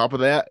now. On top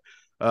of that,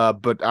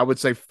 but I would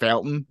say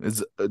fountain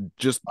is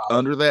just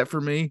under that for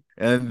me,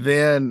 and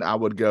then I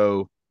would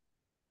go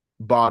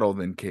bottle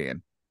then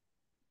can.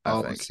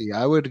 I think. See,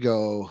 I would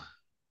go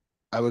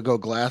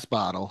glass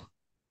bottle,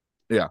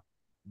 Yeah,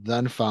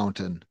 then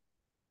fountain,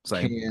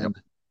 same. can, Yep.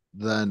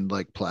 then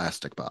like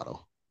plastic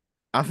bottle.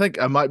 I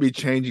think I might be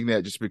changing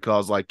that just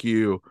because, like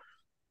you,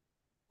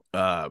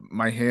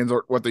 my hands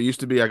are what they used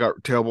to be. I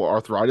got terrible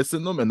arthritis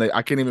in them, and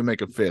I can't even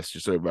make a fist.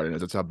 Just so everybody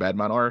knows, that's how bad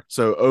mine are.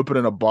 So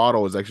opening a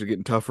bottle is actually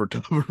getting tougher and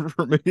tougher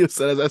for me. As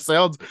sad as that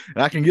sounds,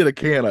 and I can get a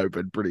can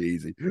open pretty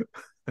easy.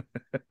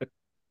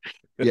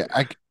 Yeah,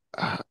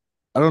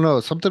 I don't know,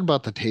 something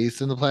about the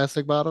taste in the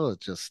plastic bottle.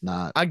 It's just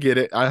not. I get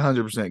it. I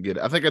 100% get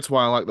it. I think that's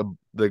why I like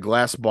the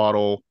glass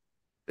bottle.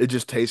 It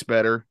just tastes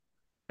better,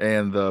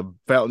 and the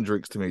fountain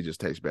drinks to me just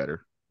taste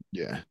better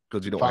Yeah,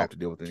 because you don't have to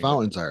deal with anything.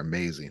 fountains are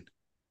amazing.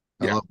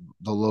 I Yeah. love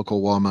the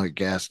local Walmart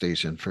gas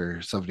station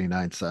for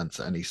 79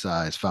 cents, any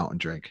size fountain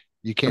drink.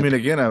 You I can't. mean,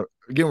 again, we're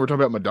talking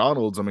about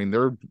McDonald's. I mean,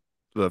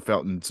 the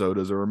fountain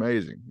sodas are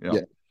amazing. Yeah.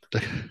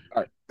 Yeah.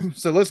 All right.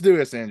 So let's do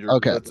this, Andrew.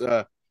 Okay.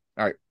 All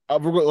right.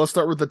 Let's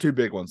start with the two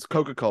big ones.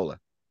 Coca-Cola.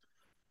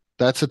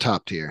 That's a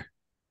top tier.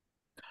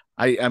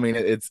 I mean,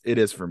 it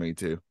is for me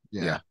too.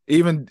 Yeah.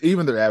 Even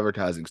their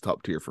advertising's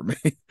top tier for me.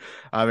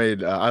 I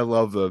mean, I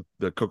love the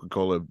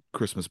Coca-Cola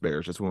Christmas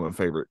bears. That's one of my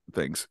favorite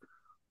things.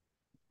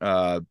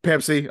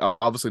 Pepsi,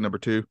 obviously number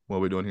 2. What are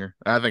we doing here?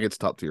 I think it's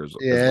top tier as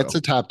Yeah, well. it's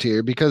a top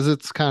tier because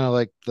it's kind of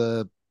like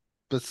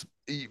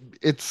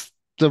it's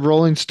the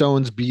Rolling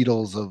Stones,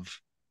 Beatles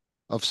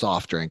of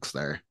soft drinks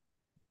there.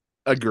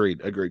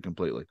 Agreed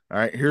completely. All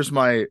right, here's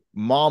my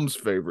mom's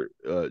favorite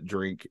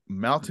drink,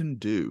 Mountain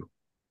Dew.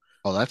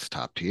 Oh, that's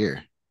top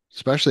tier.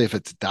 Especially if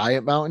it's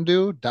Diet Mountain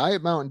Dew.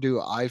 Diet Mountain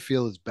Dew, I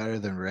feel, is better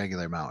than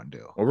regular Mountain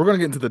Dew. Well, we're gonna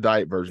get into the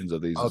diet versions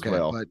of these Okay, as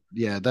well. but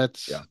yeah,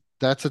 that's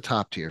a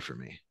top tier for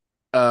me.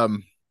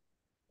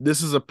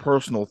 This is a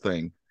personal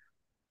thing.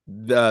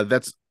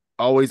 That's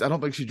always. I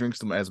don't think she drinks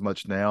them as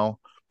much now,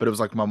 but it was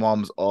like my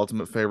mom's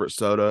ultimate favorite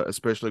soda,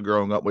 especially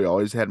growing up. We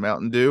always had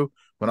Mountain Dew.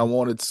 When I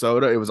wanted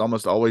soda, it was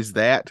almost always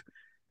that,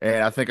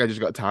 and I think I just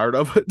got tired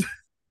of it.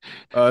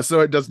 So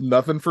it does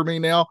nothing for me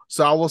now.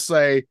 So I will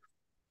say,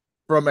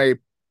 from a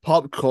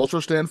pop culture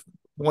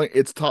standpoint,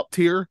 it's top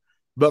tier.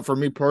 But for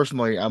me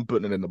personally, I'm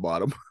putting it in the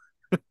bottom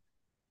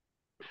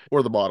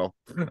or the bottle.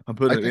 I'm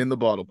putting it in the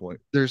bottle point.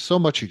 There's so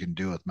much you can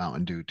do with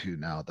Mountain Dew too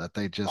now that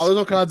they just. Oh, there's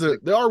all kinds of.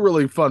 There are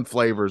really fun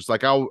flavors.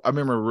 Like I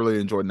remember really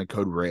enjoying the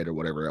Code Red or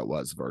whatever it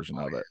was version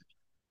of it.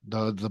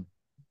 The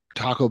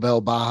Taco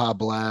Bell Baja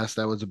Blast,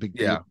 that was a big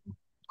deal.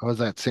 I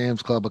was at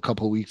Sam's Club a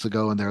couple of weeks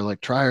ago and they're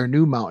like, try our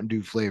new Mountain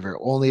Dew flavor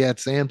only at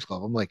Sam's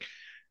Club. I'm like,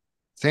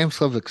 Sam's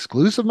Club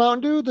exclusive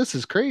Mountain Dew? This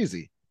is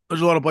crazy.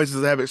 There's a lot of places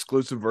that have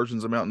exclusive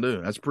versions of Mountain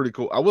Dew. That's pretty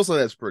cool. I will say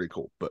that's pretty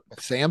cool. But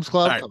Sam's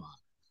Club, right. Come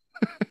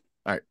on.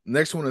 All right,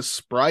 next one is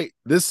Sprite.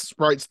 This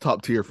Sprite's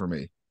top tier for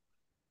me.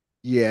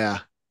 Yeah,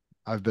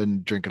 I've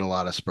been drinking a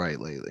lot of Sprite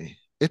lately.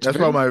 That's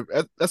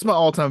my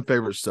all-time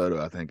favorite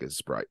soda. I think is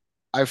Sprite.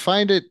 I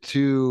find it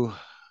to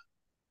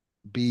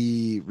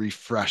be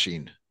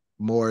refreshing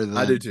more than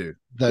I do too.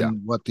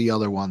 what the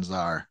other ones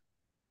are.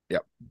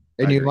 Yep.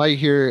 And you might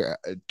hear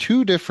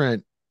two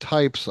different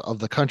types of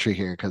the country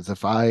here because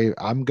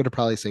I'm gonna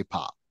probably say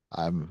pop.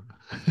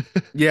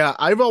 Yeah,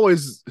 I've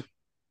always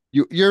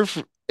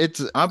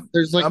I'm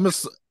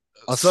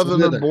a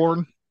southerner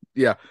born.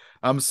 Yeah,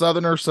 I'm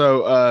southerner,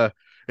 so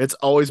it's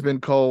always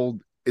been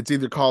called. It's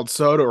either called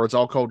soda or it's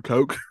all called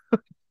Coke.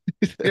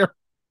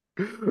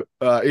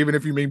 Even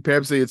if you mean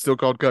Pepsi, it's still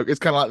called Coke. It's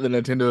kind of like the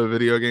Nintendo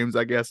video games,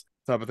 I guess,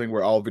 type of thing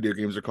where all video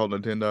games are called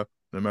Nintendo,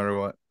 no matter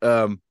what.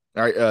 All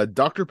right,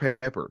 Dr.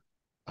 Pepper.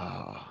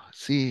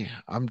 See,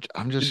 I'm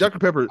just Dr.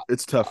 Pepper.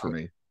 It's tough for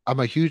me. I'm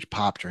a huge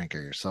pop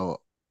drinker,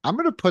 so I'm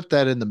gonna put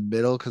that in the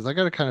middle because I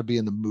gotta kind of be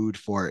in the mood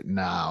for it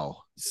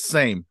now.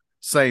 Same.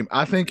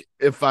 I think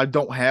if I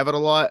don't have it a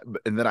lot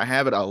and then I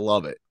have it, I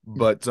love it.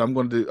 But so I'm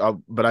going to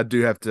do. But I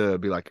do have to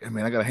be like,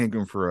 I got a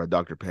hankering for a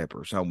Dr.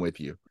 Pepper, so I'm with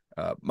you.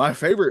 My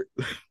favorite.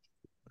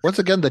 Once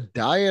again, the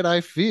diet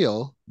I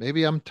feel.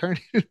 Maybe I'm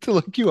turning into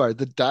like you are.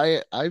 The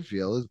diet I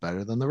feel is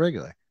better than the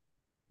regular.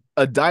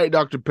 A diet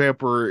Dr.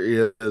 Pepper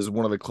is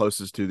one of the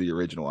closest to the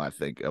original, I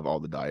think, of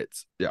all the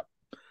diets. Yeah.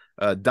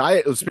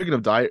 Speaking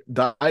of diet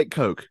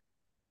Coke.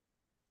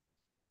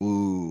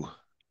 Ooh,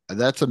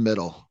 that's a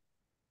middle.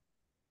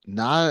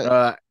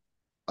 Not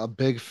a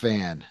big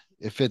fan.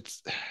 If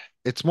it's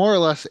more or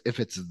less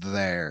if it's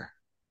there.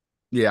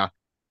 Yeah.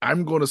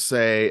 I'm going to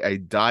say a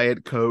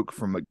Diet Coke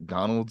from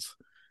McDonald's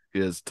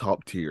is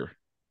top tier.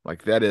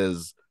 Like that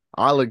is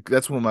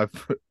That's one of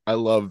my. I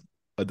love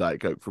a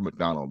Diet Coke from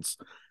McDonald's.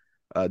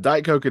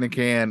 Diet Coke in a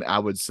can, I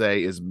would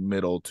say, is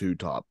middle to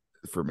top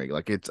for me.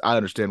 Like I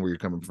understand where you're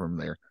coming from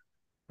there.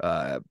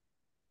 Uh,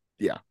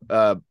 yeah.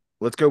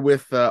 Let's go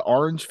with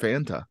orange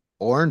Fanta.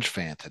 Orange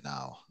Fanta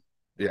now.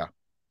 Yeah,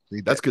 See,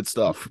 that's good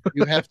stuff.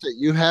 you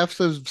have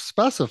to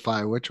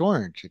specify which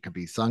orange. It could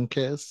be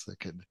Sunkiss. It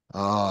could.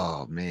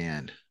 Oh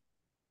man,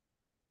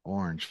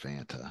 orange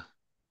Fanta.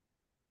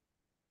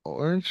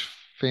 Orange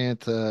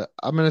Fanta.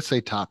 I'm gonna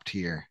say top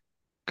tier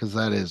because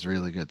that is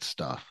really good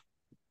stuff.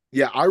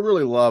 Yeah, I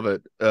really love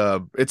it.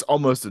 It's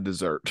almost a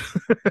dessert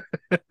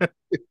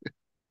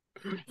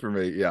for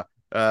me. Yeah.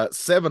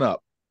 7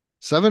 Up.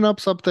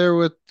 7-Up's up there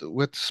with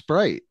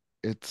Sprite.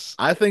 It's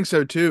I think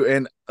so too.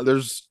 And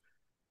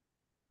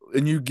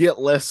you get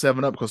less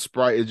 7 Up because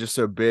Sprite is just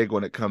so big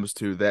when it comes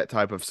to that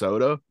type of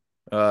soda.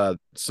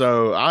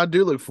 So I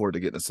do look forward to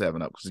getting a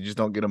 7 Up because you just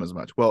don't get them as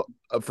much. Well,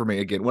 for me,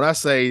 again, when I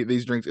say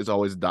these drinks, it's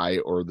always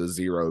diet or the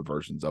zero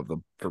versions of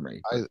them for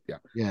me. Yeah.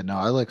 yeah, no,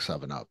 I like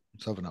 7-Up.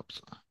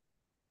 7-Up's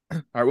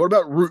All right. What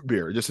about root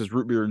beer? Just as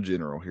root beer in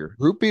general here.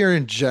 root beer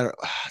in general.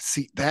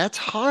 See, that's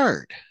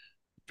hard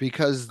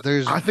because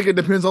I think it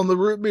depends on the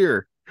root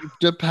beer.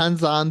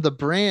 depends on the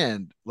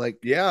brand. Like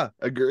Yeah,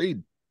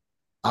 agreed.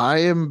 I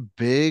am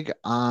big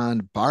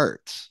on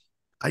Bart's.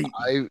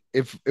 I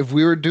If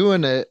we were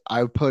doing it,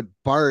 I would put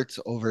Bart's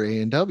over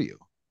A&W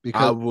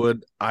because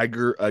I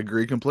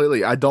agree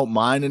completely. I don't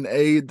mind an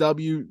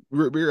A&W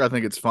root beer. I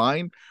think it's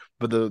fine,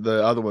 but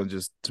the other one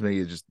just to me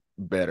is just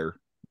better.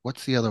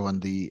 what's the other one?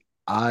 The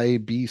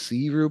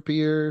IBC root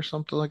beer or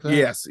something like that.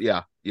 Yes,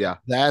 yeah.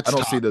 That's I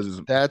don't top, see those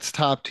as that's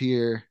top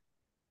tier.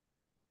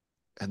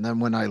 And then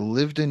when I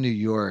lived in New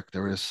York,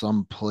 there was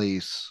some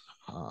place,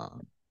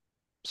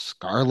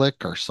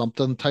 Scarlet or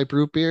something type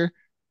root beer.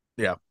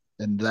 yeah.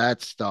 And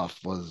that stuff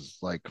was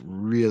like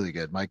really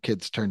good. My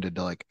kids turned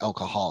into like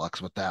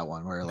alcoholics with that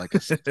one, where like a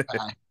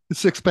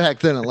six pack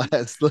didn't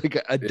last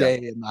like a day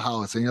in the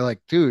house. And you're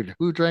like, dude,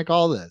 who drank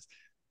all this?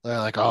 They're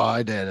like, oh,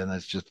 I did. And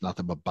it's just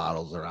nothing but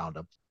bottles around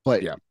them.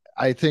 But Yeah.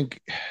 I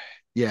think,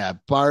 yeah,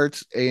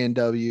 Bart's,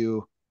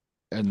 A&W,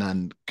 and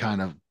then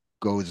kind of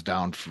goes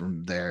down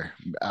from there.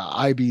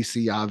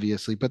 IBC,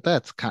 obviously, but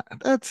that's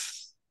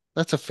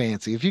a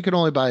fancy. If you could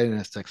only buy it in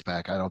a 6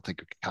 pack, I don't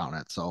think you can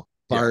count it. So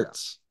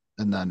Bart's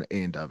and then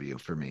A&W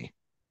for me.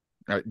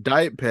 All right,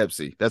 Diet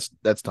Pepsi. That's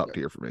top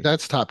tier for me.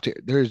 That's top tier.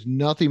 There's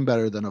nothing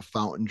better than a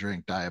fountain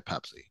drink Diet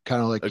Pepsi.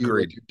 Kind of like you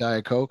Agreed. with your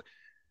Diet Coke.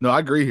 No, I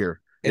agree here.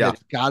 And Yeah,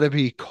 it's got to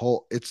be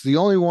cold. It's the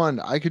only one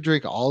I could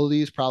drink all of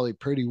these probably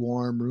pretty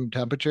warm room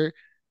temperature.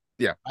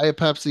 Yeah. Diet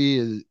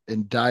Pepsi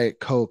and Diet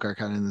Coke are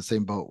kind of in the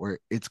same boat where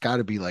it's got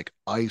to be like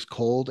ice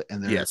cold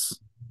and there's yes,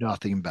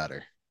 nothing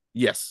better.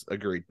 yes,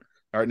 agreed.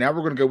 All right, now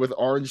we're gonna go with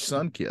Orange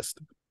Sunkissed.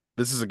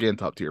 This is again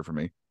top tier for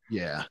me.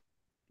 Yeah.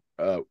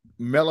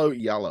 Mellow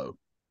Yellow.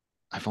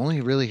 I've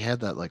only really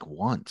had that like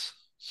once.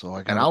 So I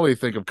And got I only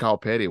think of Kyle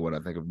Petty when I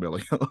think of Mellow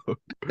Yellow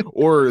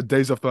or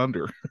Days of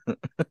Thunder.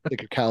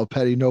 like a Kyle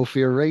Petty, No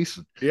Fear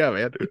Racing. Yeah,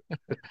 man.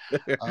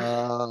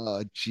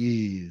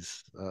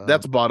 Geez.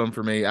 That's bottom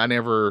for me. I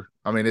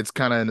mean, it's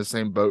kind of in the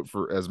same boat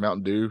as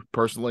Mountain Dew,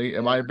 personally,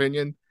 in my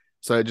opinion.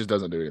 So it just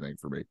doesn't do anything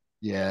for me.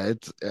 Yeah,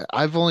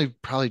 I've only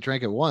probably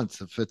drank it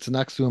once. If it's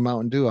next to a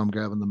Mountain Dew, I'm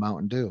grabbing the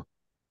Mountain Dew.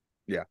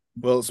 Yeah.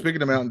 Well,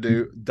 speaking of Mountain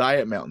Dew,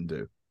 Diet Mountain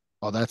Dew.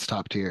 Oh, that's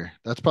top tier.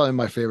 That's probably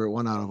my favorite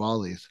one out of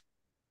all these.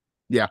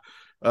 Yeah.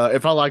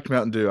 If I liked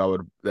Mountain Dew,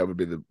 that would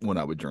be the one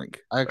I would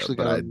drink. I actually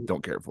but I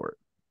don't care for it.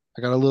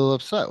 I got a little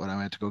upset when I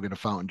went to go get a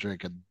fountain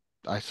drink and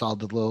I saw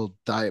the little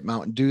Diet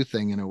Mountain Dew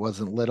thing and it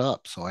wasn't lit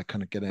up, so I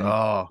couldn't get any.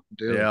 Oh,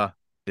 Dew. yeah.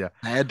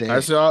 Bad day. All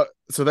right,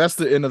 so that's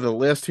the end of the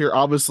list here.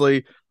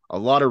 Obviously, a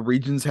lot of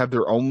regions have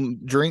their own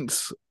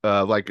drinks.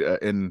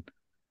 In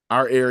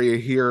our area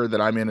here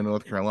that I'm in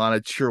North Carolina,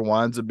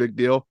 Cheerwine's a big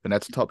deal, and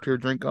that's a top tier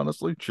drink.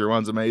 Honestly,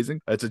 Cheerwine's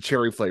amazing. It's a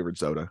cherry flavored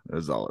soda.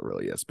 Is all it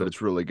really is, but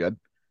it's really good.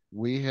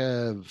 We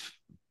have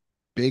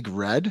Big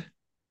Red.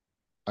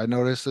 I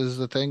noticed is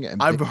the thing.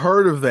 And I've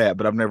heard of that,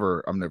 but I've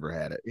never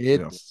had it.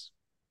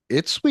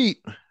 It's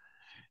sweet.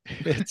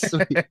 It's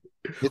sweet.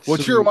 Well,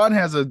 Cheerwine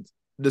has a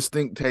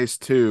distinct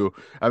taste too.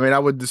 I mean, I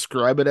would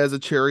describe it as a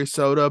cherry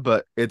soda,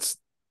 but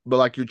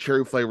like your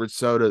cherry flavored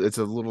soda, it's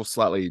a little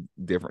slightly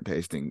different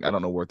tasting. I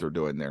don't know what they're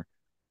doing there.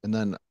 And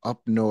then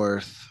up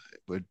north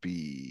would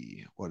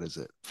be, what is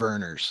it?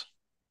 Verner's.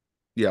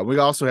 Yeah, we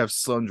also have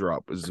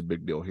Sundrop, which is a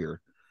big deal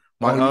here.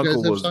 My you guys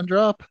uncle have was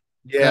Sundrop?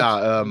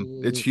 Yeah,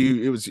 it's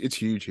huge. It's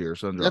huge here.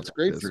 Sundrop. That's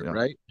grapefruit,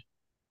 right?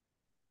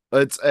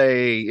 It's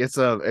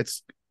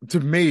to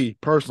me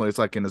personally, it's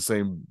like in the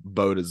same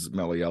boat as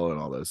Mellow Yellow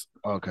and all this.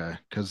 Okay,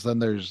 because then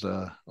there's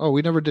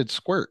we never did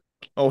Squirt.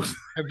 Oh,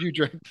 have you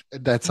drank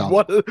that? Sounds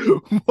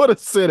what a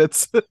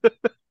sentence.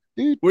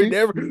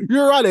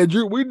 You're right,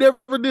 Andrew. We never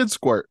did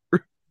Squirt.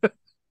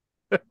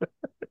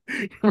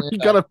 We're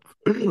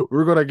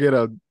gonna get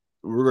a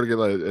we're gonna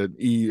get an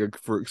E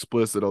for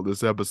explicit on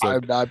this episode.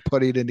 I'm not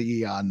putting an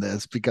E on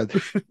this because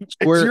It's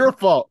your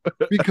fault.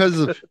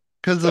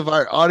 because of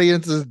our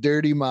audience's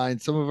dirty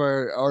mind. Some of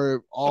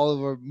our all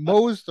of our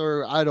most,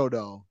 or I don't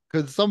know,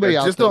 because somebody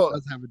Yeah, out just there don't-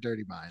 does have a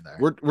dirty mind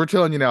there. We're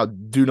telling you now.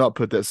 Do not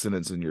put that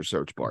sentence in your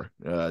search bar.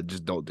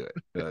 Just don't do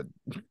it.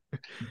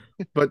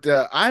 But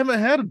I haven't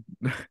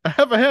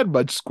had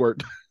much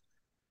squirt.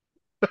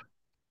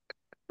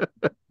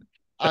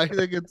 I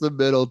think it's a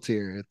middle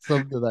tier. It's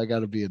something I got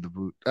to be in the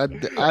boot. I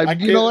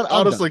You know what? I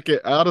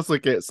honestly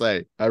can't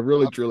say. I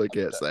really truly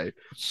can't say.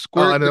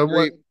 Squirt I know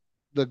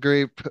the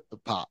grape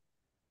pop.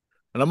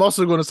 And I'm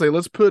also going to say,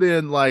 let's put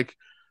in like,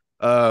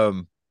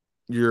 when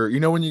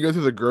you go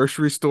through the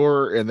grocery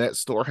store and that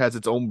store has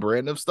its own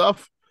brand of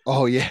stuff.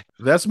 Oh yeah,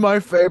 That's my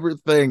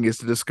favorite thing is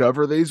to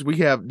discover these. We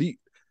have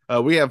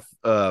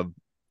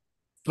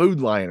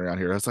Food Lion around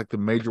here. That's like the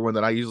major one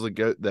that I usually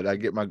get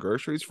my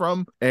groceries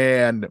from.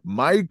 And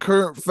my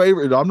current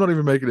favorite, I'm not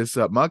even making this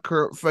up. My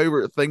current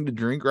favorite thing to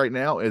drink right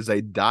now is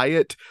a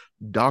diet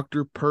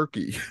Dr.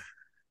 Perky.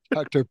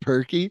 Dr.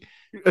 Perky.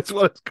 That's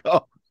what it's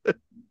called.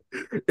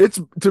 It's,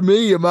 to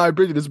me, in my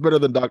opinion, it's better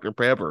than Dr.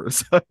 Pepper.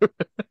 So,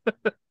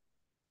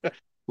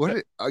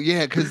 What? Oh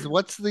yeah, because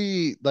what's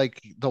the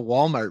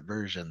Walmart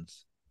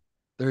versions?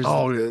 There's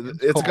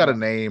it's got a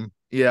name.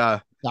 Yeah.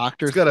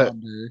 Dr. It's got a-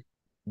 Thunder.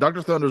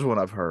 Dr. Thunder's one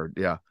I've heard.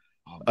 Yeah.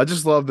 Um, I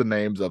just love the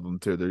names of them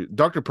too.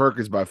 Dr. Perk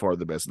is by far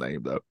the best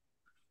name though.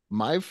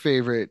 My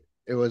favorite,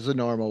 it was a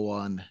normal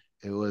one.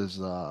 It was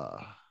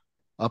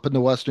up in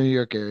the Western New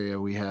York area.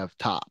 We have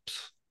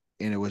Tops,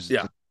 and it was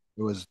Yeah.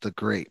 it was the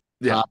grape.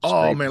 Yeah. Tops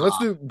Oh grape man,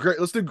 pop.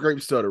 let's do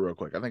grape soda real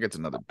quick. I think it's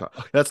another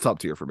that's top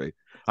tier for me.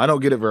 I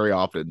don't get it very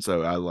often,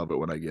 so I love it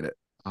when I get it.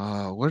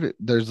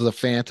 There's the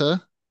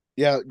Fanta.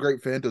 Yeah,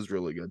 grape Fanta's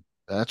really good.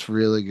 That's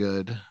really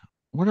good.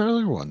 What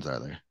other ones are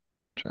there?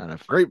 Trying to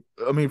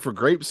For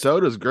grape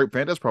sodas, grape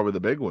Fanta's probably the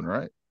big one,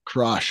 right?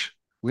 Crush.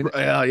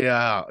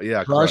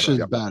 Yeah. Crush is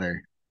yeah.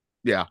 better.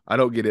 Yeah, I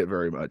don't get it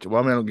very much.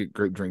 Well, I mean, I don't get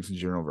grape drinks in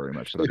general very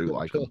much, but I do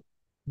like them.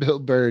 Bill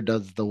Burr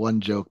does the one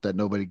joke that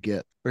nobody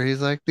gets, where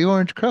he's like, "The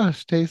orange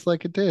crush tastes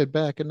like it did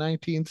back in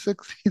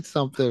 1960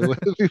 something,"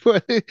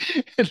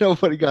 and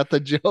nobody got the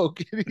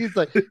joke. And he's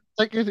like,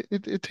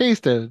 "It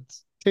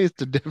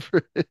tasted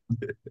different."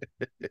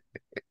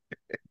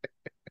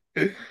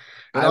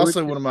 And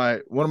also one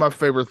of my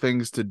favorite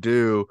things to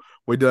do,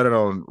 we done it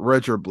on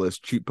Retro Bliss,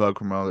 cheap plug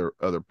from my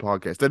other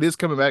podcast. That is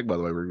coming back, by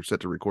the way. We're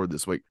set to record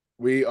this week.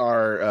 We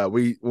are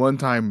one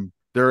time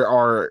there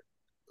are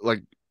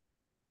like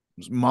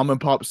mom and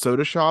pop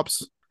soda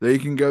shops that you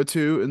can go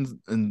to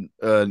in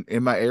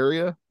my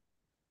area,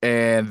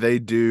 and they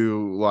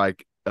do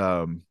like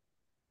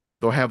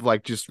they'll have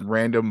like just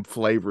random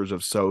flavors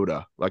of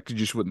soda like you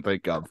just wouldn't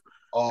think of.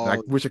 And I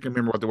wish I could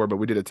remember what they were, but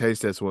we did a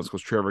taste test once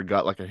because Trevor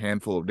got like a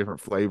handful of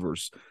different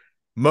flavors.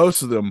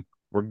 Most of them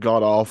were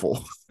god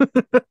awful,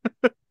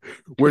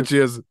 which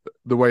is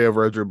the way of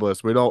Retro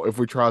Bliss. If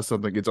we try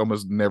something, it's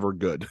almost never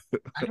good.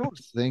 I don't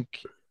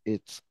think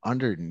it's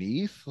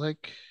underneath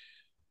like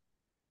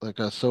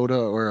a soda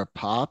or a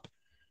pop,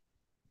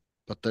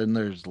 but then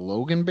there's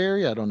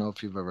Loganberry. I don't know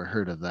if you've ever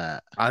heard of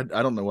that. I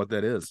don't know what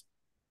that is.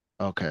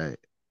 Okay,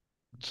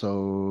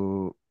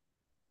 so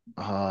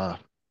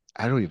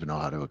I don't even know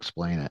how to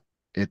explain it.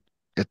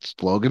 It's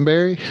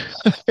Loganberry.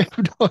 I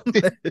have no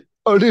idea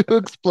how to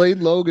explain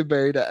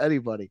Loganberry to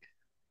anybody.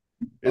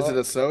 Is it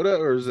a soda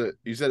or is it?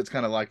 You said it's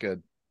kind of like a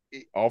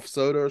off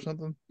soda or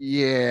something.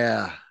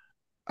 Yeah,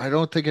 I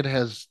don't think it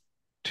has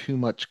too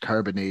much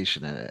carbonation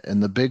in it.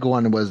 And the big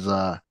one was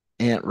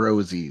Aunt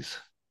Rosie's.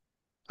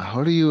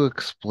 How do you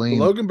explain?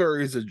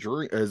 Loganberry is a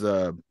drink. It's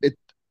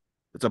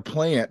a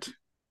plant.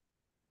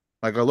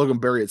 Like a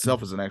Loganberry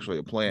itself isn't actually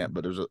a plant,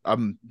 but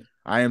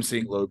I am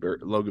seeing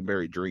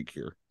Loganberry drink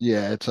here.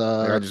 Yeah, it's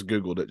I a just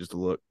Googled it just to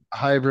look.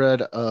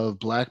 hybrid of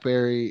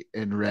blackberry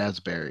and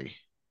raspberry.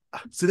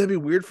 See, that'd be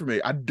weird for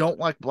me. I don't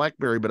like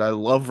blackberry, but I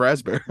love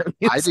raspberry.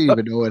 I didn't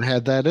even know it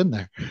had that in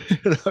there.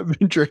 I've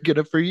been drinking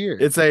it for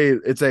years.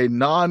 It's a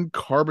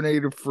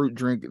non-carbonated fruit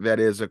drink that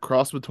is a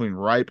cross between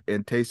ripe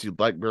and tasty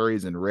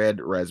blackberries and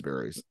red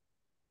raspberries.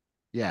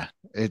 Yeah,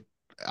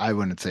 I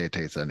wouldn't say it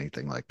tastes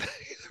anything like that.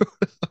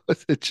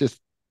 It's just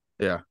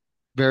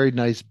very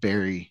nice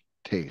berry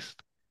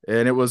taste.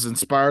 And it was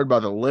inspired by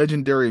the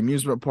legendary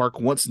amusement park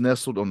once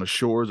nestled on the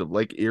shores of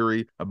Lake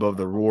Erie above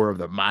the roar of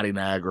the mighty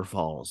Niagara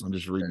Falls. I'm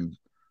just reading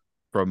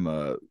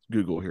from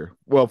Google here.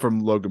 Well,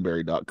 from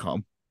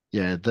Loganberry.com.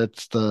 Yeah,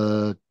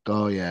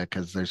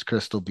 because there's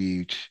Crystal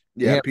Beach.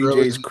 Yeah, Aunt PJ's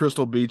Rosie.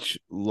 Crystal Beach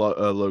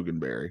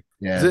Loganberry.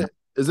 Yeah,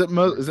 Is it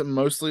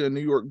mostly a New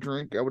York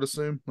drink, I would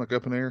assume, like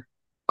up in there?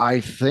 I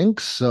think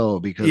so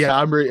because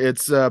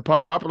It's a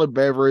popular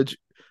beverage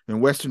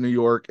in Western New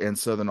York and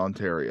Southern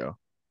Ontario.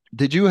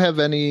 did you have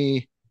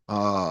any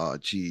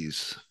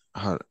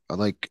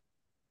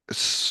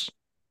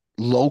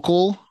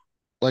local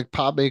like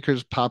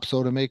pop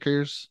soda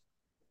makers?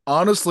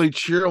 Honestly,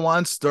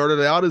 Cheerwine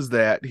started out as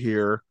that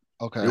here.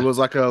 Okay. It was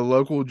like a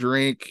local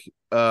drink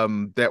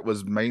that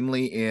was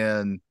mainly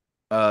in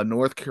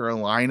North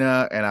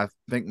Carolina, and I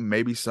think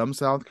maybe some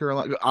South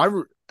Carolina.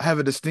 Have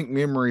a distinct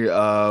memory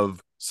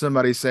of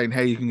somebody saying,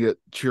 "Hey, you can get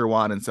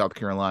Cheerwine in South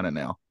Carolina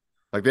now."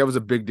 Like that was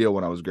a big deal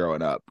when I was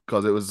growing up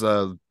because it was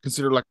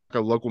considered like a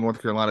local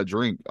North Carolina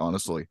drink,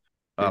 honestly.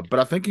 But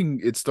I think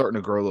it's starting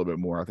to grow a little bit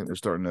more. I think they're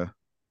starting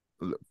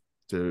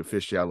to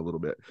fish out a little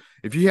bit.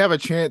 If you have a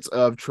chance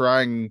of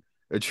trying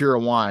a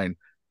Cheerwine,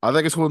 I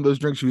think it's one of those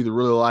drinks you either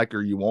really like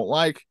or you won't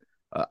like.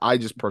 I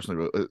just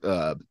personally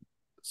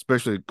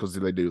especially because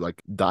they do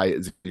like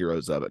diet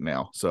zeros of it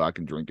now, so I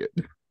can drink it.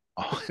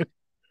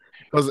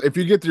 Because if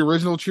you get the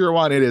original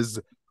Cheerwine, it is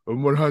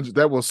 100.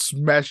 That will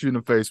smash you in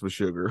the face with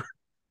sugar.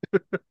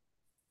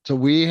 So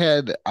we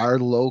had our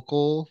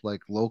local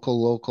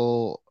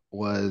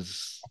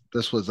was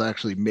this was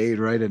actually made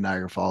right in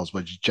Niagara Falls,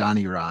 was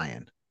Johnny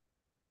Ryan.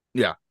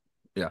 Yeah,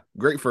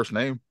 great first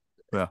name.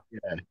 Yeah,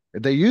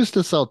 They used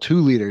to sell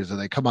 2 liters, and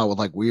they come out with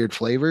like weird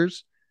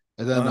flavors,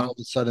 and then Uh-huh. all of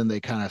a sudden they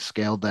kind of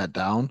scaled that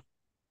down.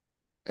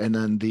 And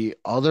then the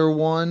other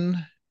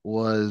one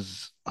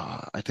was,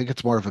 I think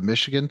it's more of a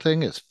Michigan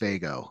thing. Is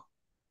Fago,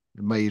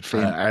 made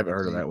famous, I haven't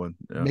heard of that one.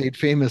 Yeah, made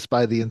famous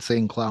by the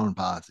Insane Clown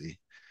Posse.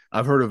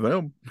 I've heard of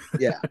them.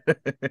 Yeah.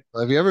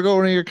 If you ever go to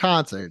one of your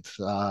concerts,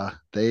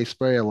 they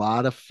spray a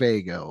lot of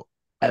Fago.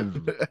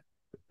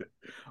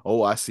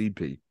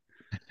 OICP.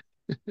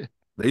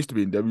 They used to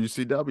be in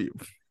WCW.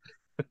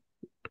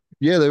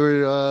 Yeah, they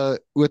were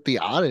with the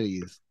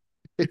oddities.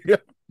 Yeah.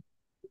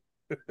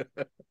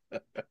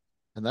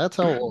 And that's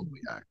how old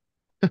we are.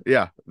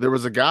 Yeah, there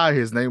was a guy.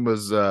 His name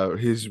was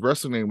his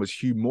wrestling name was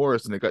Hugh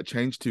Morris, and it got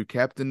changed to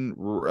Captain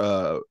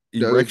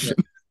Erection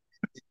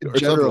or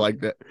something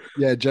like that.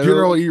 Yeah,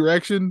 General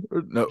Erection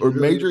or General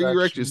Major Erection.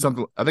 Erection.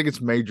 Something. I think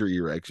it's Major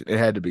Erection. It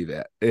had to be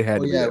that. It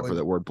had to be that for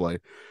that wordplay.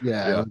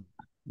 Yeah,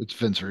 it's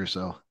Vince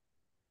Russo.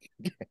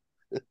 Yeah,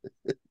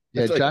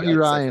 That's all you Johnny gotta say.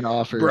 Ryan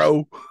offers,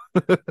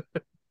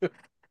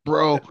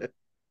 bro.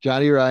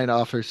 Johnny Ryan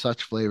offers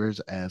such flavors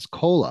as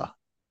cola,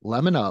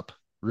 lemon up,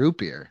 root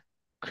beer,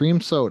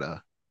 cream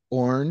soda,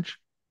 orange,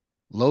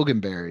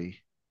 loganberry,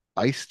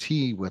 iced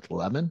tea with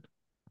lemon.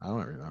 I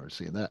don't remember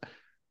seeing that.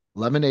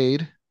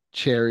 Lemonade,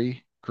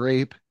 cherry,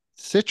 grape,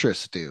 citrus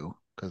stew,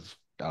 because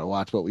gotta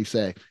watch what we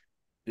say.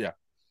 Yeah.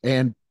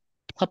 And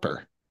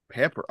pepper.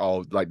 Pepper.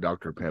 Oh, like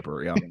Dr.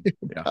 Pepper. Yeah.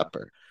 Yeah.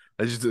 Pepper.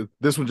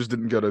 This one just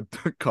didn't go to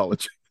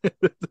college.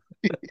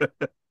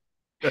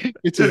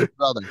 It's his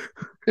brother.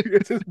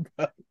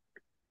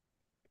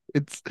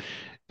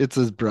 It's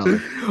his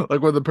brother.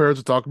 Like when the parents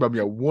would talk about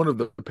me, one of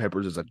the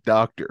Peppers is a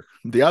doctor.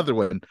 The other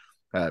one,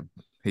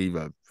 he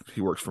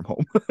works from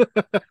home.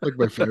 Like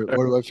one of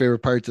my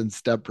favorite parts in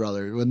Step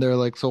Brother, when they're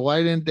like, "So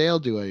why didn't Dale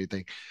do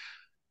anything?"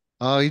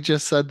 Oh, he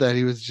just said that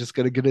he was just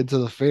going to get into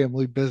the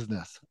family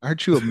business.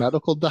 Aren't you a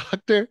medical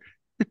doctor?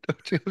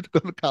 Don't you have to go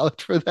to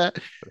college for that?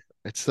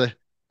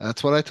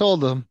 That's what I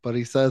told him, but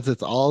he says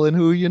it's all in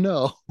who you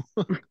know.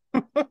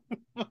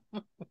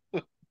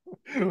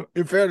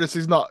 In fairness,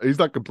 he's not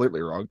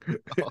completely wrong.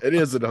 It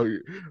is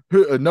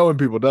knowing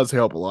people does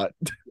help a lot.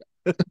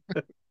 I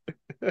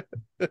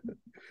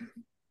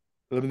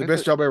mean, the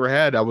best job I ever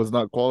had, I was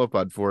not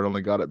qualified for it. I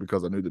only got it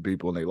because I knew the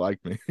people and they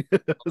liked me.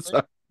 But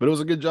it was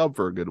a good job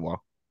for a good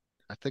while.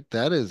 I think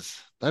that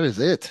is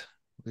it.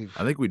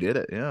 I think we did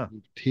it. Yeah.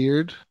 We've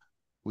tiered.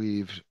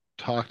 We've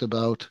talked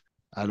about,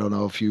 I don't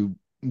know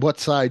what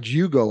side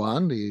you go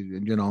on,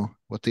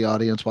 what the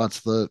audience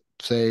wants to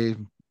say,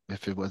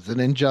 if it was an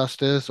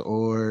injustice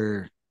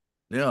or,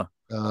 yeah,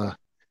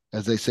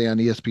 as they say on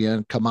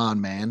ESPN, come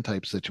on, man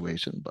type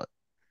situation. But,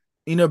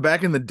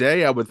 back in the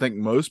day, I would think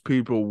most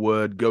people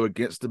would go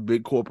against the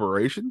big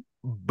corporation.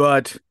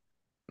 But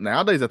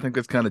nowadays, I think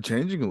that's kind of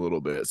changing a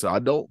little bit. So I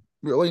don't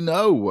really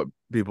know what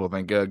people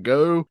think.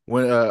 Go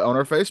on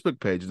our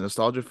Facebook page,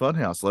 Nostalgia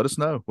Funhouse. Let us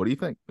know. What do you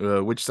think?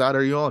 Which side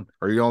are you on?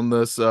 Are you on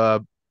this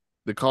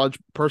the college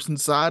person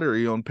side, or are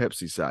you on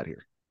Pepsi side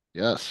here?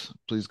 Yes,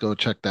 please go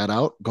check that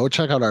out. Go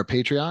check out our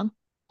Patreon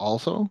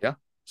also. Yeah,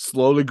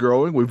 slowly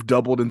growing. We've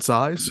doubled in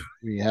size.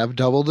 We have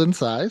doubled in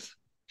size.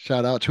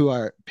 Shout out to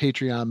our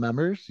Patreon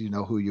members. You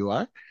know who you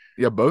are.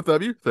 Yeah, both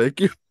of you.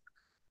 Thank you.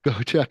 Go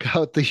check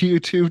out the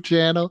YouTube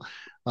channel,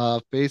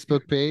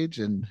 Facebook page,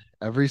 and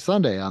every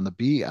Sunday on the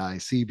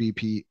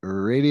BICBP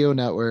Radio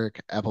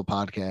Network, Apple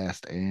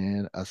Podcast,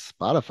 and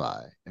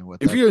Spotify. And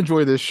if you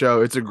enjoy this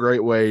show, it's a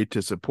great way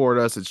to support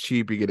us. It's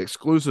cheap. You get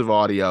exclusive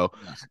audio.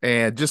 Yes.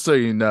 And just so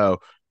you know,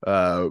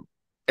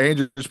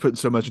 Andrew just putting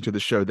so much into the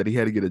show that he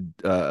had to get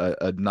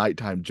a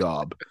nighttime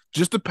job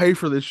just to pay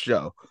for this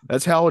show.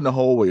 That's how in the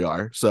hole we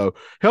are. So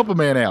help a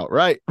man out,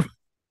 right?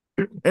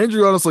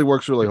 Andrew honestly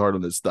works really hard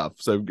on this stuff.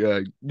 So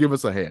give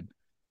us a hand.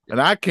 And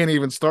I can't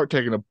even start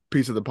taking a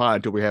piece of the pie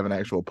until we have an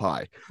actual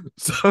pie.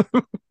 So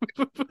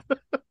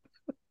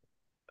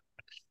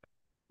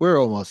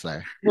we're almost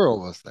there.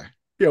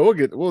 Yeah,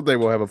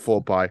 we'll have a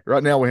full pie.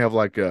 Right now we have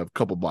like a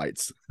couple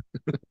bites.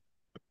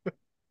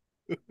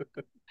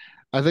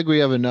 I think we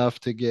have enough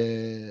to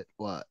get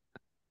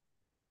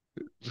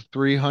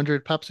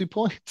 300 Pepsi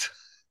points.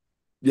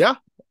 Yeah,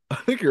 I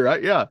think you're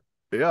right. Yeah.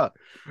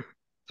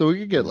 So we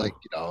could get like,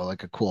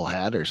 like a cool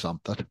hat or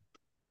something.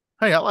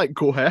 Hey, I like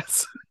cool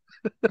hats.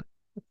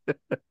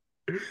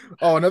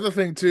 Oh, another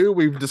thing too,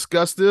 we've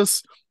discussed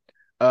this.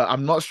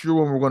 I'm not sure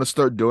when we're going to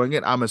start doing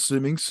it. I'm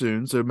assuming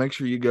soon. So make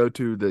sure you go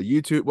to the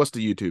YouTube. What's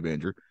the YouTube,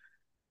 Andrew?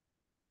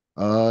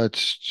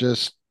 It's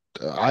just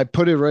I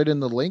put it right in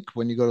the link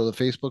when you go to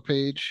the Facebook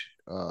page.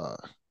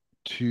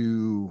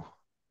 To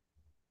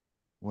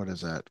what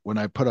is that? When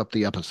I put up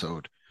the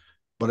episode,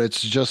 but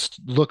it's just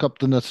look up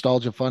the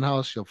Nostalgia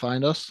Funhouse. You'll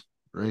find us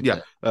right Yeah,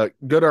 there.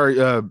 go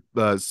to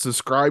our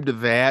subscribe to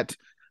that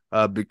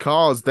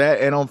because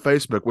that and on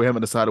Facebook we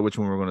haven't decided which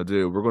one we're going to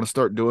do. We're going to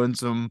start doing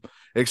some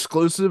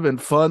exclusive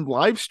and fun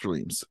live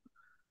streams.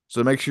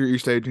 So make sure you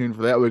stay tuned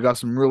for that. We got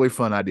some really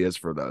fun ideas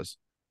for those.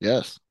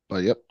 Yes,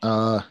 but yep.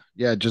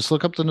 Yeah, just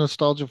look up the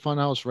Nostalgia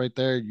Funhouse right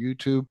there,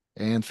 YouTube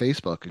and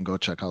Facebook, and go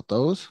check out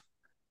those.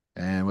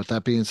 And with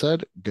that being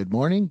said, good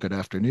morning, good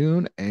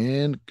afternoon,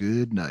 and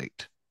good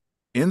night.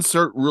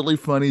 Insert really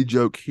funny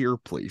joke here,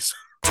 please.